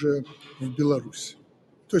ядерного оружия в Беларуси.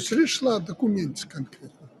 То есть речь шла о документе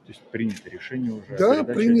конкретно. То есть принято решение уже? Да,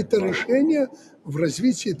 принято решение в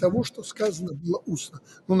развитии того, что сказано было устно.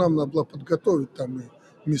 Ну, нам надо было подготовить там и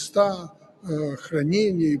места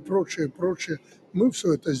хранения и прочее. Мы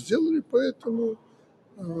все это сделали, поэтому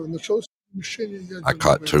началось размещение ядерного оружия. I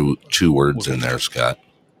caught two words in there, Scott.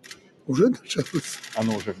 Уже началось?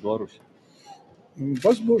 Оно уже в Беларуси?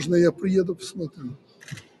 Возможно, я приеду, посмотрю.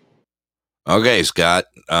 Okay, Scott,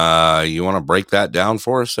 you want to break that down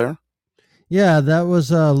for us there? Yeah, that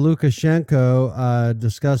was Lukashenko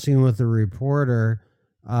discussing with a reporter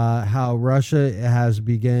how Russia has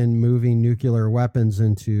begun moving nuclear weapons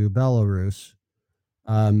into Belarus.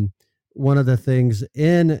 One of the things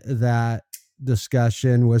in that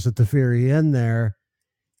discussion was at the very end there,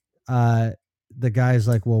 the guy's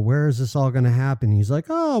like, well, where is this all going to happen? He's like,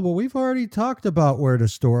 oh, well, we've already talked about where to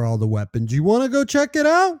store all the weapons. You want to go check it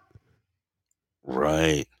out?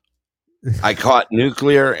 Right. I caught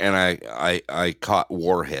nuclear and I caught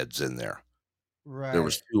warheads in there. Right. There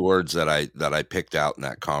was 2 words that I picked out in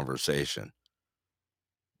that conversation.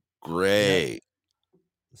 Great. Yep.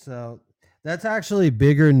 So that's actually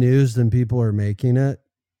bigger news than people are making it.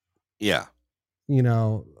 Yeah.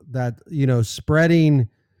 Spreading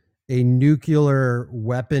a nuclear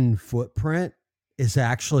weapon footprint is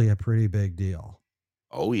actually a pretty big deal.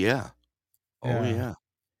 Oh yeah. Oh yeah.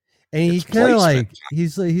 And he kind of like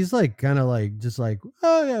he's like kind of like just like,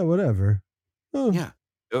 oh yeah, whatever. Oh, Yeah,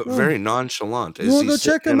 very nonchalant. You want to go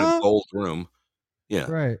check him out? Gold room. Yeah,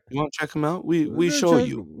 right. You want to check him out? We show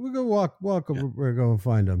you. We go walk over. We're going to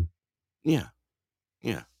find him. Yeah.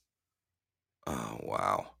 Oh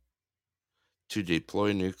wow. To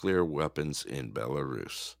deploy nuclear weapons in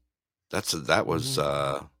Belarus. That was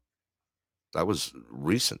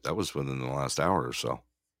recent. That was within the last hour or so.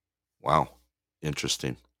 Wow,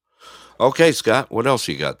 interesting. Okay, Scott, what else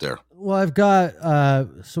you got there? Well, I've got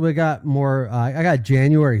so we got more. I got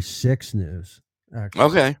January 6th news. Actually.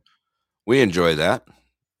 Okay, we enjoy that.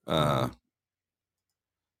 January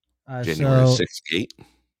 6th gate.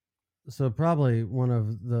 So probably one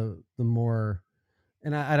of the more,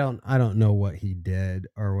 and I don't know what he did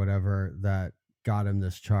or whatever that got him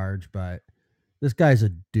this charge, but this guy's a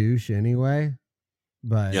douche anyway.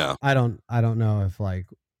 But yeah, I don't know if like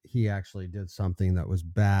he actually did something that was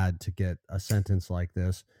bad to get a sentence like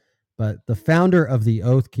this. But the founder of the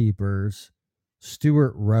Oath Keepers,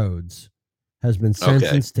 Stuart Rhodes, has been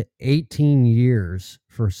sentenced to 18 years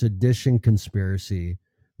for sedition conspiracy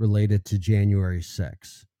related to January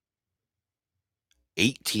 6th.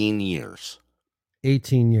 18 years.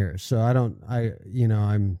 18 years. So I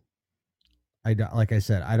like I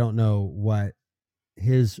said, I don't know what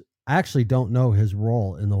I actually don't know his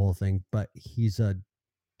role in the whole thing, but he's a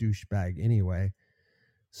douchebag anyway.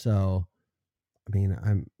 So, I mean,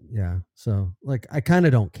 so like, I kind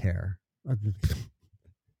of don't care.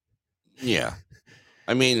 Yeah.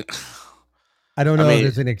 I mean, I don't know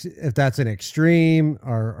if that's an extreme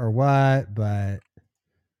or what, but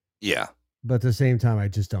yeah. But at the same time, I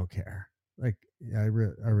just don't care. Like, I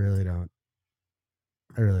really don't.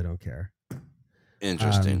 I really don't care.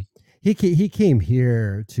 Interesting. He came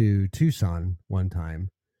here to Tucson one time.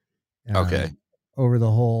 Over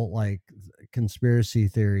the whole like conspiracy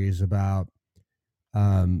theories about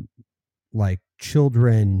like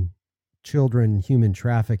children human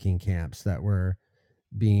trafficking camps that were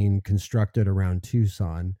being constructed around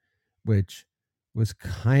Tucson, which was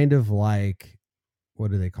kind of like,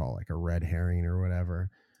 what do they call, like a red herring or whatever,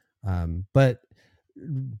 but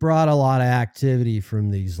brought a lot of activity from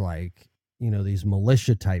these, like, these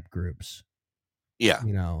militia type groups.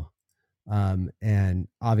 And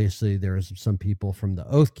obviously there was some people from the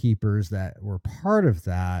Oath Keepers that were part of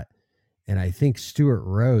that, and I think Stuart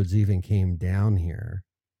Rhodes even came down here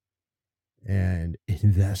and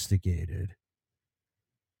investigated.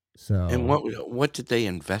 So, and what did they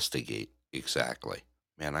investigate exactly?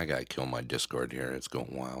 Man, I gotta kill my Discord here. It's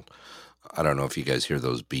going wild. I don't know if you guys hear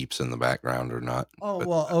those beeps in the background or not. Oh,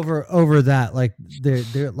 well, over that, like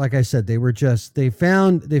they're like I said, they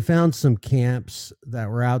found some camps that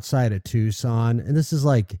were outside of Tucson, and this is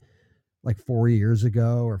like 4 years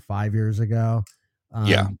ago or 5 years ago.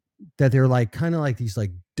 That they're like kind of like these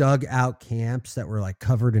like dug out camps that were like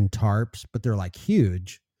covered in tarps, but they're like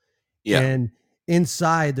huge. Yeah. And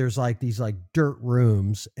inside there's like these like dirt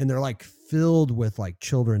rooms, and they're like filled with like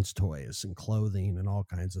children's toys and clothing and all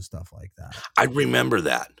kinds of stuff like that. I remember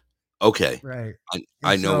that. Okay. Right.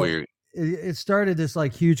 I know where it started, this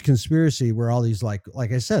like huge conspiracy where all these like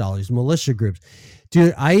I said, all these militia groups.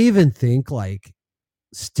 Dude, I even think like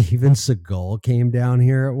Steven Seagal came down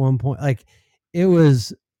here at one point. Like, it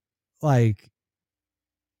was like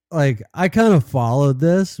I kind of followed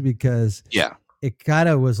this because it kind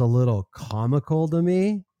of was a little comical to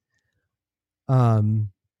me.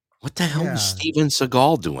 What the hell was Steven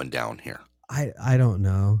Seagal doing down here? I don't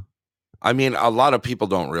know. I mean, a lot of people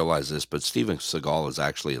don't realize this, but Steven Seagal is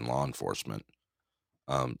actually in law enforcement.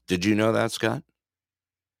 Did you know that, Scott?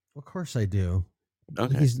 Of course I do.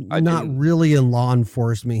 Okay. He's not really in law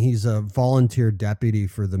enforcement. He's a volunteer deputy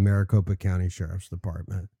for the Maricopa County Sheriff's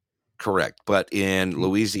Department. Correct. But in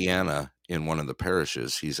Louisiana, in one of the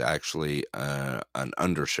parishes, he's actually an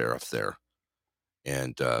undersheriff there,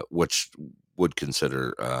 and which would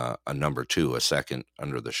consider a number two, a second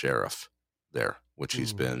under the sheriff there, which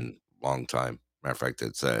he's been a long time. Matter of fact,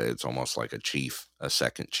 it's almost like a chief, a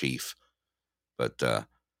second chief. But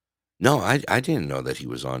no, I didn't know that he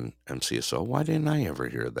was on MCSO. Why didn't I ever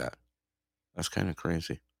hear that? That's kind of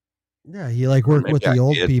crazy. Yeah, he like worked with the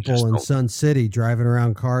old people in Sun City, driving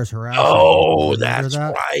around cars, harassing. Oh, that's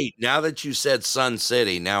right. Now that you said Sun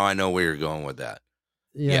City, now I know where you're going with that.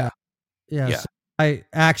 Yeah. So I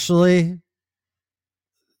actually,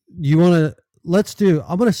 I'm going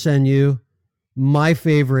to send you my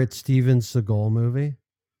favorite Steven Seagal movie.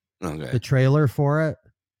 Okay. The trailer for it.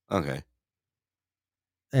 Okay.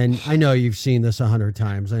 And I know you've seen this 100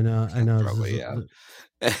 times. I know. Probably, yeah.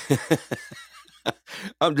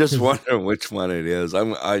 I'm just wondering which one it is.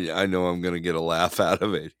 I know I'm going to get a laugh out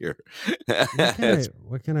of it here.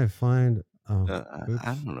 What can I find? Oh,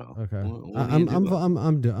 I don't know. Okay, What are you doing?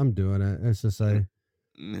 I'm doing it. It's just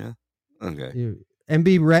Yeah. Okay. And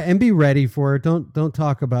be ready for it. Don't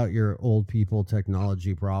talk about your old people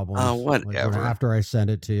technology problems. Whatever. After I send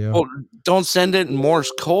it to you. Well, don't send it in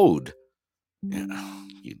Morse code. Yeah,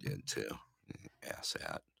 you did too.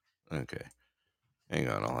 Asshat. Okay. Hang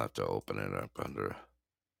on. I'll have to open it up under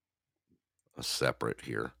a separate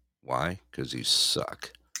here. Why? Because you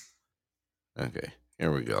suck. Okay.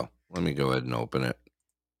 Here we go. Let me go ahead and open it.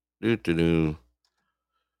 Do.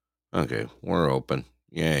 Okay. We're open.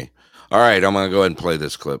 Yay. All right. I'm going to go ahead and play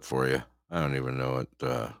this clip for you. I don't even know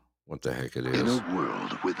what the heck it is. In a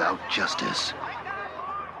world without justice,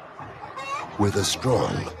 where the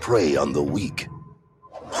strong prey on the weak.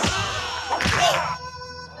 What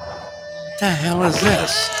the hell is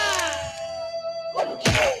this?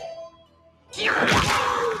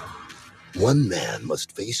 One man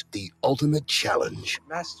must face the ultimate challenge.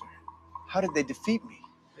 Master, how did they defeat me?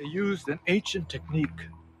 They used an ancient technique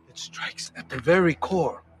that strikes at the very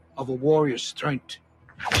core of a warrior's strength.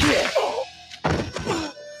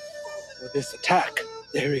 With this attack,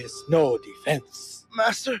 there is no defense.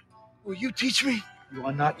 Master, will you teach me? You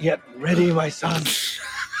are not yet ready, my son.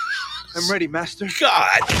 I'm ready, Master.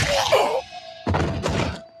 God!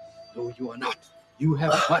 No, you are not. You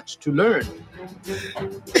have much to learn.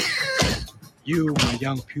 You, my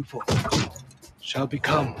young pupil, shall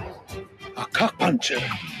become a cock puncher.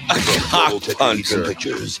 A cock puncher.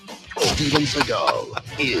 Pictures. Steven Seagal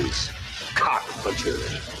is cock puncher.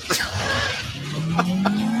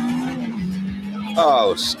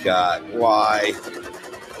 Oh, Scott, why?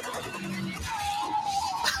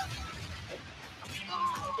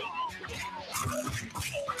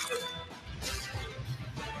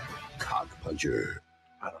 Cock puncher.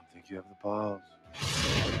 I don't think you have the balls.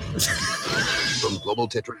 From Global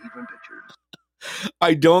Tetrahedron Pictures.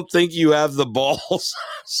 I don't think you have the balls.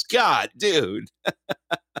 Scott, dude.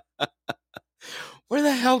 Where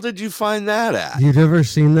the hell did you find that at? You've ever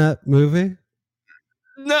seen that movie?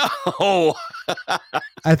 No.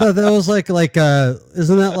 I thought that was like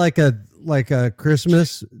isn't that like a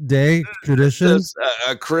Christmas Day tradition?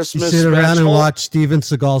 A Christmas you sit around special? and watch Steven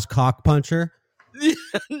Seagal's Cock Puncher.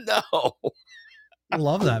 No. I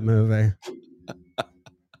love that movie.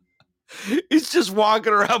 He's just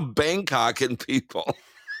walking around Bangkoking people.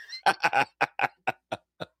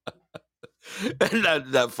 And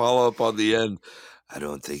that follow up on the end. I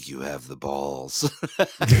don't think you have the balls.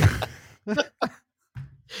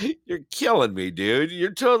 You're killing me, dude.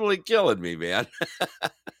 You're totally killing me, man.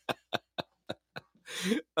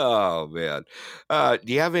 Oh, man.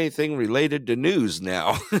 Do you have anything related to news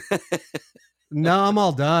now? No, I'm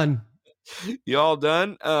all done. You all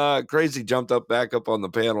done? Crazy jumped back up on the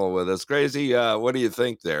panel with us. Crazy, what do you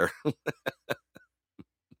think there?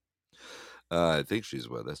 I think she's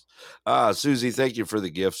with us. Susie, thank you for the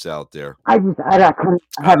gifts out there. I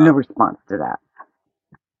have no response to that.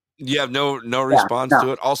 You have no response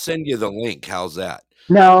to it? I'll send you the link. How's that?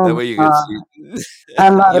 No, that way you can see.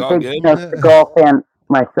 I'm not a big Seagal fan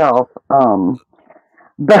myself.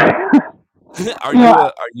 But are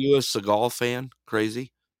you a Seagal fan?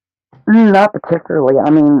 Crazy? Not particularly. I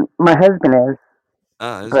mean, my husband is,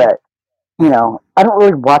 but I don't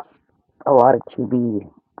really watch a lot of TV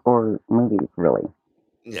or movies, really.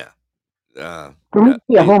 Yeah. For me to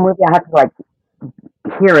see a whole movie, I have to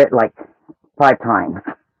hear it 5 times.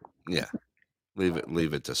 Yeah.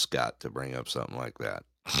 Leave it to Scott to bring up something like that.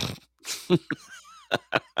 But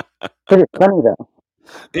it's funny though.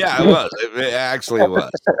 Yeah, it was. It actually was.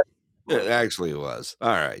 It actually was. All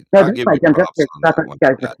right. No, I'll give you props on that one. You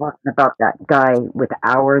guys were talking about that guy with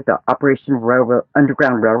the Operation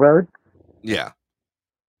Underground Railroad. Yeah.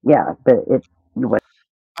 Yeah, but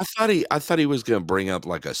I thought he was going to bring up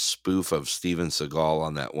a spoof of Steven Seagal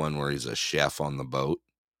on that one where he's a chef on the boat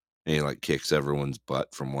and he kicks everyone's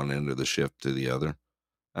butt from one end of the ship to the other.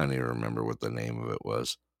 I don't even remember what the name of it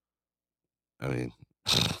was. I mean,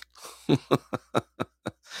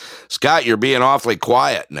 Scott, you're being awfully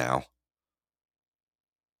quiet now.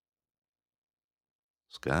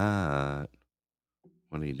 Scott,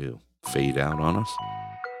 what do you do? Fade out on us?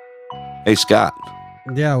 Hey, Scott.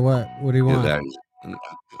 Yeah, what? What do you want?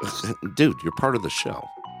 Dude, you're part of the show.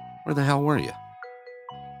 Where the hell were you?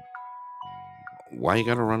 Why you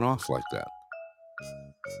gotta run off like that?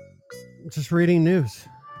 Just reading news.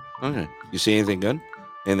 Okay. You see anything good?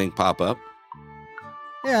 Anything pop up?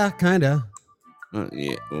 Yeah, kind of.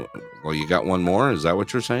 Yeah. Well, you got one more? Is that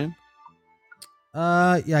what you're saying?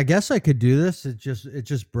 Yeah, I guess I could do this. It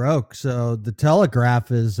just broke. So the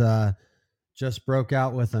Telegraph is just broke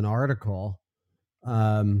out with an article.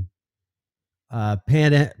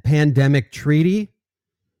 Pandemic treaty.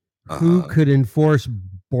 Who could enforce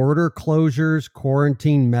border closures,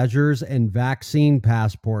 quarantine measures, and vaccine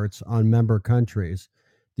passports on member countries?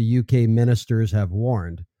 The UK ministers have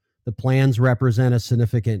warned. The plans represent a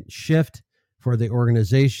significant shift for the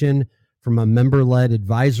organization from a member-led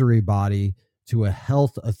advisory body to a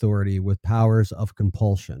health authority with powers of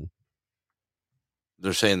compulsion.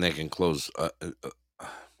 They're saying they can close.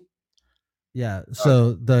 Yeah.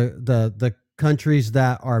 So the countries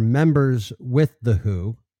that are members with the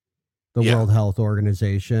WHO, the World Health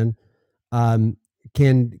Organization, can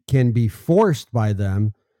be forced by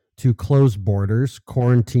them to close borders,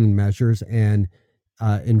 quarantine measures, and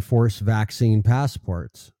enforce vaccine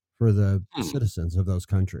passports for the citizens of those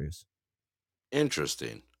countries.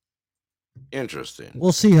 Interesting.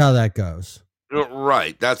 We'll see how that goes.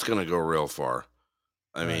 Right. That's going to go real far.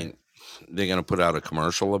 I mean, they're going to put out a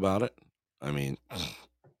commercial about it. I mean,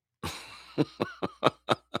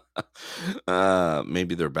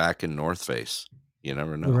 maybe they're back in North Face. You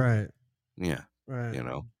never know. Right. Yeah. Right. You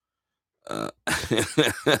know, I'm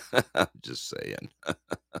just saying.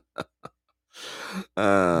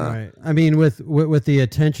 Right. I mean, with the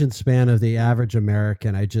attention span of the average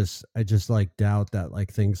American, I just like doubt that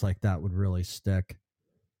like things like that would really stick.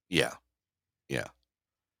 Yeah. Yeah.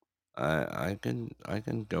 I can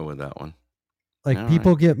go with that one. Like All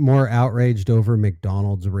people get more outraged over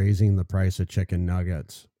McDonald's raising the price of chicken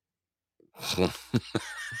nuggets.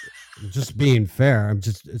 Just being fair.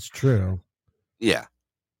 It's true. Yeah.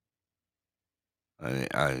 I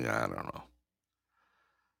don't know.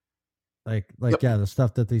 Yeah, the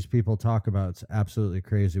stuff that these people talk about, it's absolutely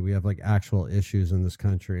crazy. We have like actual issues in this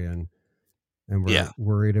country and we're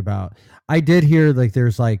worried about. I did hear like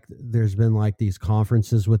there's been like these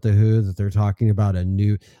conferences with the WHO that they're talking about a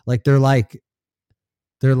new, like they're like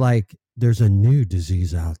there's a new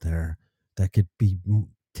disease out there that could be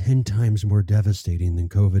 10 times more devastating than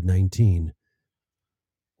COVID-19.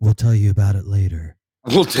 We'll tell you about it later.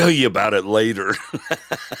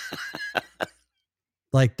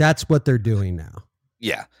 Like that's what they're doing now.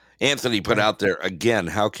 Yeah. Anthony put out there again,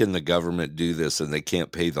 how can the government do this and they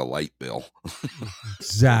can't pay the light bill?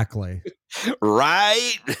 Exactly.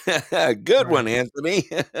 Right? Good one, Anthony.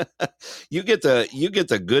 You get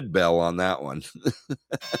the good bell on that one.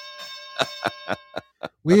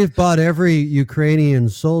 We've bought every Ukrainian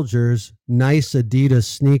soldier's nice Adidas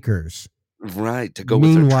sneakers. Right, to go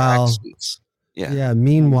with their tracksuits. Yeah.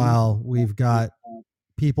 Meanwhile, we've got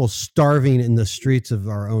people starving in the streets of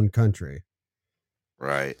our own country.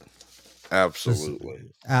 Right.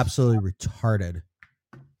 Absolutely. Absolutely retarded.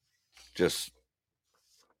 Just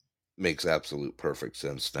makes absolute perfect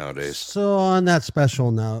sense nowadays. So on that special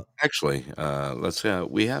note, actually,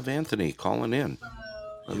 we have Anthony calling in.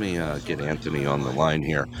 Let me get Anthony on the line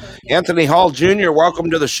here. Anthony Hall Jr., welcome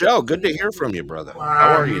to the show. Good to hear from you, brother.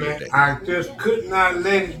 How are you today? I just could not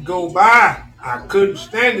let it go by. I couldn't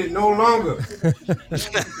stand it no longer.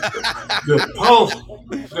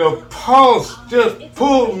 The pulse just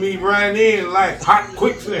pulled me right in like hot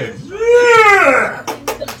quicksand.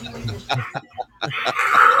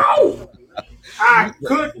 I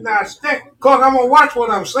could not stand. Cause I'm gonna watch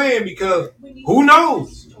what I'm saying because who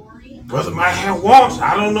knows? Brother might have wants.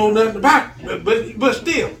 I don't know nothing about it, but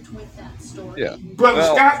still. Yeah. Brother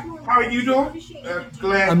Scott, how are you doing?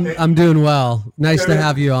 Glad I'm doing well. Nice to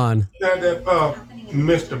have you on.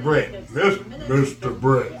 Mr. Brett. Mr.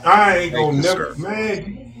 Brett. I ain't gonna never,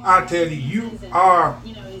 man. I tell you, you are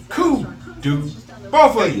cool, dude.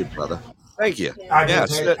 Both of you, brother. Thank you.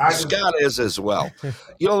 Scott is as well.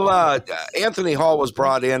 Anthony Hall was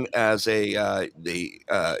brought in as the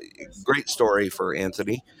great story for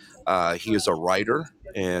Anthony. He is a writer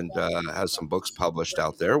and has some books published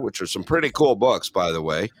out there, which are some pretty cool books, by the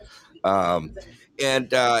way.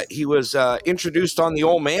 And he was introduced on the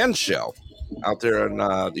Old Man Show out there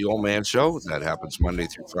on the Old Man Show. That happens Monday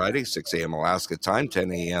through Friday, 6 a.m. Alaska time,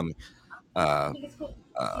 10 a.m.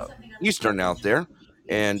 Eastern out there.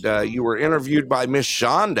 And you were interviewed by Miss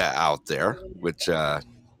Shonda out there, which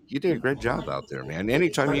you did a great job out there, man.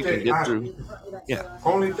 Anytime you can get through. Yeah.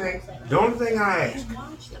 The only thing I ask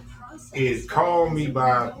is call me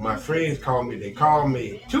by my friends. They call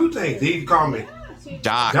me two things. They either call me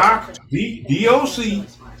Doc D-O-C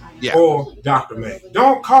or Dr. Mac.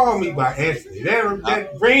 Don't call me by Anthony.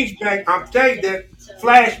 That brings back. I'm telling you that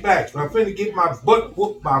flashbacks. I'm finna get my butt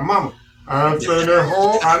whooped by Mama. I'm saying that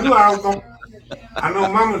whole. I knew I was gonna. I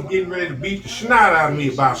know Mama's getting ready to beat the snot out of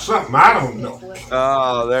me about something. I don't know.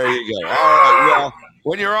 Oh, there you go. All right. Well,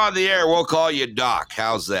 when you're on the air, we'll call you Doc.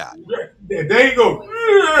 How's that? There you go.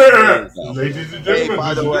 There you go. Ladies and Hey, gentlemen,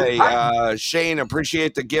 by this the is way, Shane,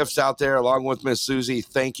 appreciate the gifts out there along with Miss Susie.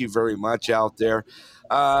 Thank you very much out there.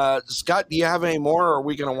 Scott, do you have any more, or are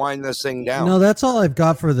we going to wind this thing down? No, that's all I've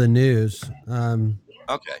got for the news.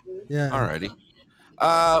 Okay. Yeah. All righty.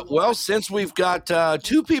 Well, since we've got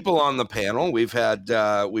two people on the panel, we've had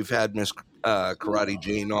Miss Karate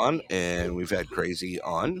Jane on, and we've had Crazy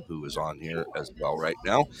on, who is on here as well right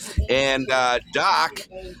now. And Doc,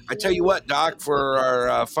 I tell you what, Doc, for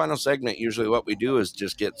our final segment, usually what we do is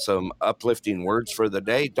just get some uplifting words for the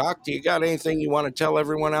day. Doc, do you got anything you want to tell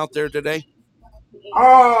everyone out there today?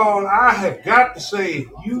 Oh, I have got to say,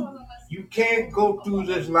 you can't go through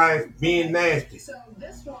this life being nasty.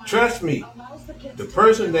 Trust me, the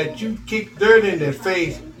person that you kick dirt in their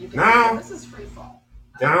face now,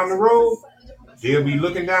 down the road, they'll be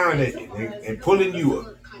looking down at you and pulling you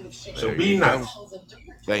up. So There be you nice. go.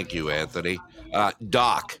 Thank you, Anthony.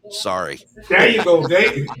 Doc, sorry. There you go.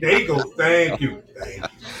 There you go. Thank you.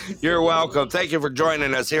 You're welcome. Thank you for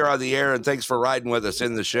joining us here on the air, and thanks for riding with us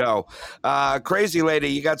in the show. Crazy Lady,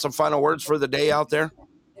 you got some final words for the day out there?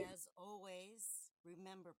 As always,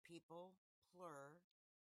 remember people, plur,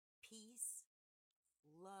 peace,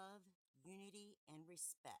 love, unity, and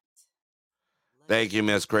respect. Thank you,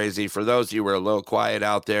 Miss Crazy. For those of you who were a little quiet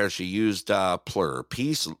out there, she used plur,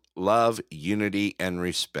 peace, love, unity, and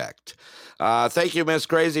respect. Thank you, Miss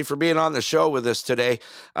Crazy, for being on the show with us today.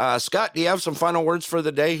 Scott, do you have some final words for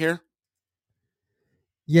the day here?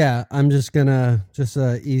 Yeah, I'm just an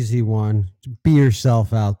easy one. Be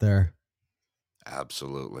yourself out there.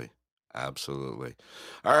 Absolutely. Absolutely.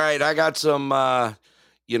 All right. I got some,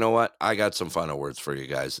 you know what? I got some final words for you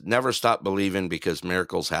guys. Never stop believing, because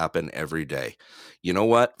miracles happen every day. You know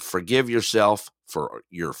what? Forgive yourself for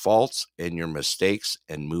your faults and your mistakes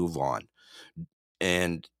and move on.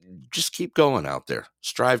 And just keep going out there.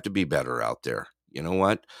 Strive to be better out there. You know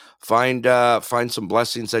what? Find some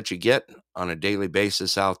blessings that you get on a daily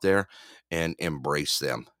basis out there and embrace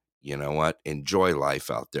them. You know what? Enjoy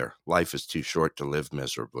life out there. Life is too short to live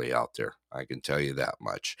miserably out there. I can tell you that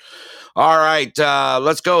much. All right,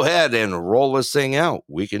 let's go ahead and roll this thing out.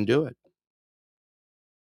 We can do it.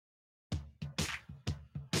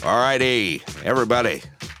 All righty, everybody.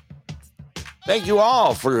 Thank you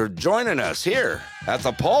all for joining us here at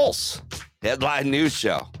the Pulse Headline News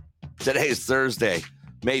Show. Today's Thursday,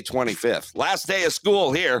 May 25th. Last day of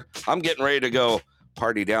school here. I'm getting ready to go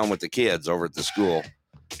party down with the kids over at the school.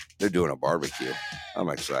 They're doing a barbecue. I'm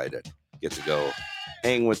excited. Get to go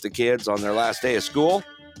hang with the kids on their last day of school.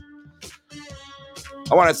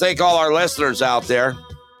 I want to thank all our listeners out there.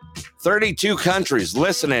 32 countries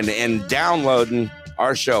listening and downloading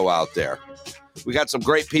our show out there. We got some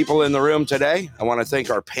great people in the room today. I want to thank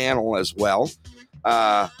our panel as well.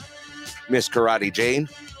 Miss Karate Jane,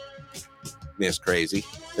 Miss Crazy,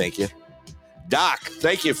 thank you. Doc,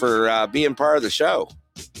 thank you for being part of the show.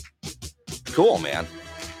 Cool, man.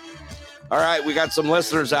 All right, we got some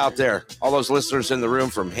listeners out there. All those listeners in the room,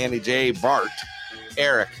 from Hanny J, Bart,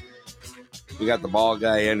 Eric. We got the ball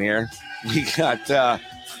guy in here. We got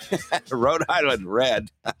Rhode Island Red.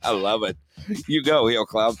 I love it. You go, Heel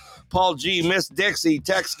Club. Paul G, Miss Dixie,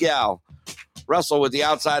 Tex Gal, Russell with the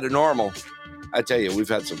Outside of Normal. I tell you, we've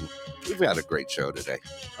had a great show today.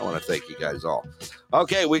 I want to thank you guys all.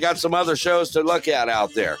 Okay, we got some other shows to look at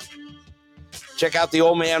out there. Check out the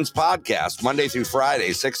Old Man's Podcast, Monday through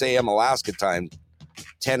Friday, 6 a.m. Alaska time,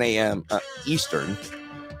 10 a.m. Eastern.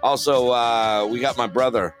 Also, we got my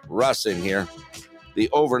brother Russ in here, the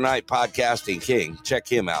Overnight Podcasting King. Check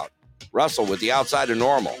him out. Russell with the Outside of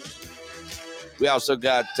Normal. We also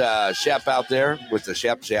got Shep out there with the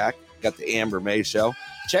Shep Shack. Got the Amber May Show.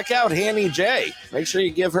 Check out Hanny J. Make sure you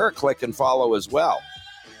give her a click and follow as well.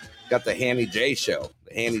 Got the Hanny J Show,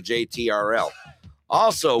 the Hanny J TRL.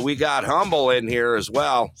 Also, we got Humble in here as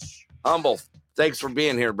well. Humble, thanks for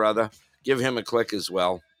being here, brother. Give him a click as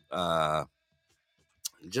well.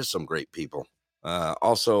 Just some great people.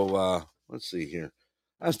 Also, let's see here.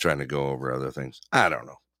 I was trying to go over other things. I don't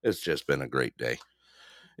know. It's just been a great day.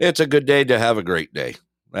 It's a good day to have a great day.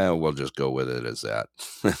 We'll just go with it as that.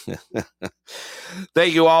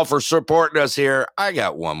 Thank you all for supporting us here. I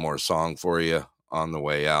got one more song for you on the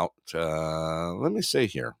way out. Let me see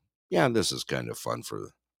here. Yeah, this is kind of fun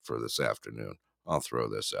for this afternoon. I'll throw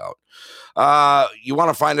this out. You want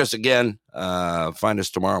to find us again, find us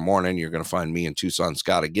tomorrow morning. You're going to find me and Tucson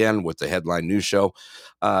Scot again with the Headline News Show.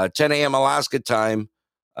 10 a.m. Alaska time,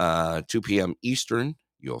 2 p.m. Eastern.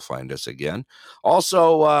 you'll find us again.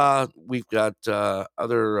 Also, we've got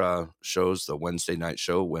other shows, the Wednesday night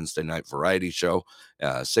show, Wednesday night variety show,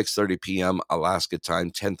 6:30 p.m. Alaska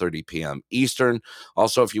time, 10:30 p.m. Eastern.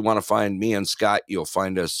 Also, if you want to find me and Scott, you'll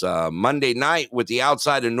find us Monday night with the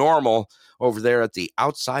Outside of Normal over there at the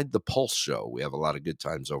Outside the Pulse show. We have a lot of good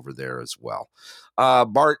times over there as well.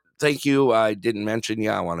 Bart, thank you. I didn't mention you.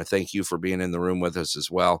 I want to thank you for being in the room with us as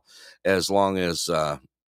well, as long as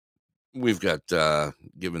we've got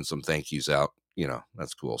giving some thank yous out. You know,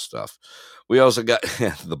 that's cool stuff. We also got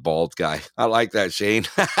the bald guy. I like that, Shane.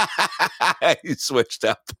 He switched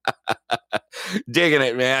up. Digging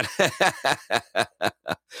it, man.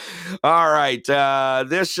 All right.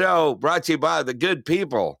 This show brought to you by the good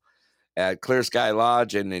people at Clear Sky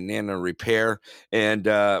Lodge and Nana Repair. And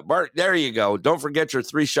Bart, there you go. Don't forget your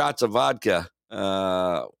 3 shots of vodka.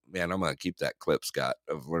 Man, I'm going to keep that clip, Scott,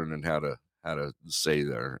 of learning how to say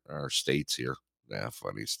our states here. Yeah,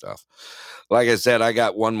 funny stuff. Like I said, I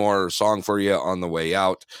got one more song for you on the way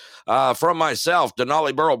out. From myself,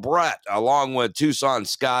 Denali Burl Brett, along with Tucson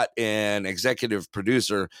Scot and executive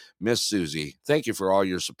producer, Miss Susie. Thank you for all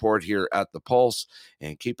your support here at The Pulse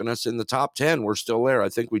and keeping us in the top 10. We're still there. I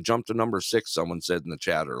think we jumped to number 6, someone said in the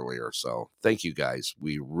chat earlier. So thank you guys.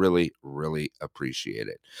 We really, really appreciate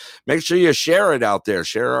it. Make sure you share it out there.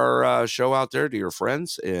 Share our show out there to your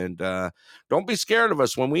friends. And don't be scared of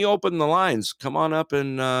us. When we open the lines, come on up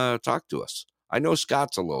and talk to us. I know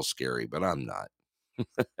Scott's a little scary, but I'm not.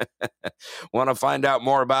 Want to find out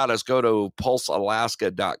more about us, go to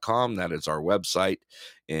pulsealaska.com. That is our website.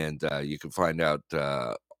 And you can find out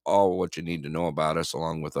all what you need to know about us,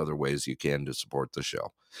 along with other ways you can to support the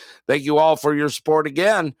show. Thank you all for your support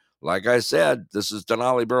again. Like I said, this is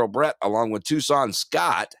Denali Burl Brett, along with Tucson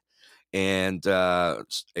Scot and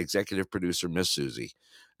executive producer, Miss Susie.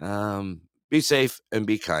 Be safe and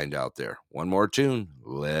be kind out there. One more tune.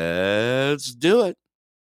 Let's do it.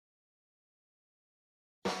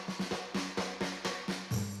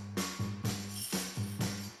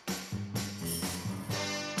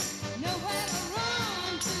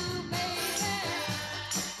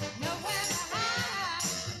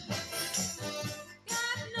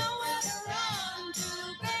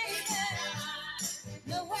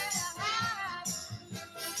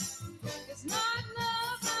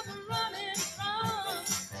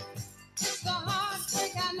 It's the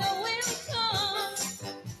heartbreak I know will come.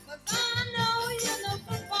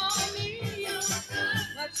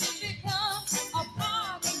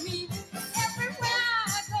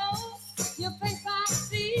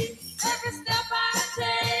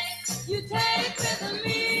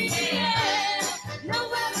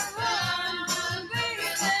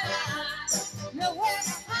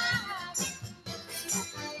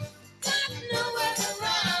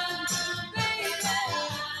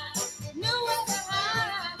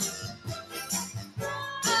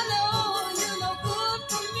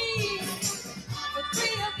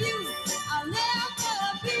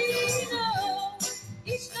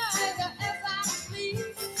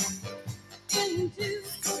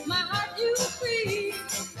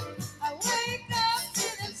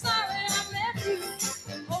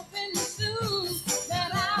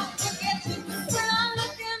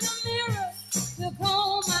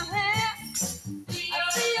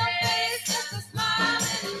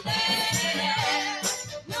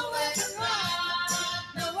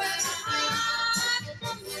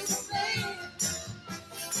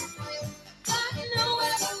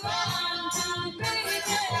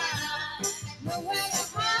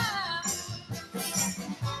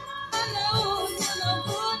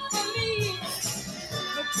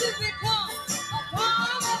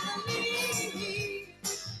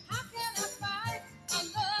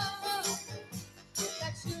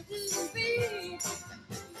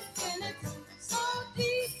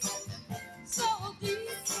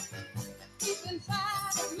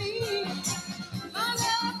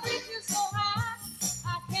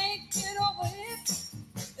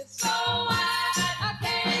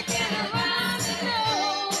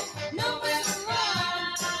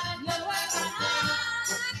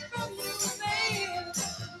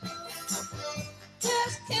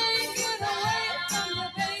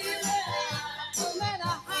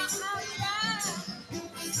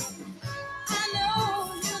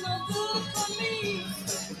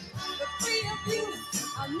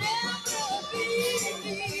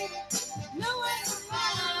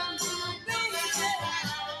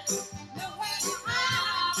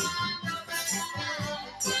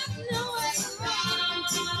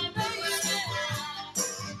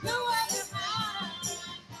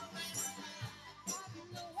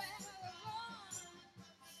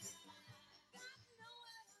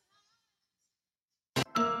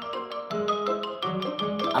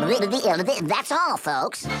 That's all,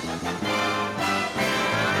 folks.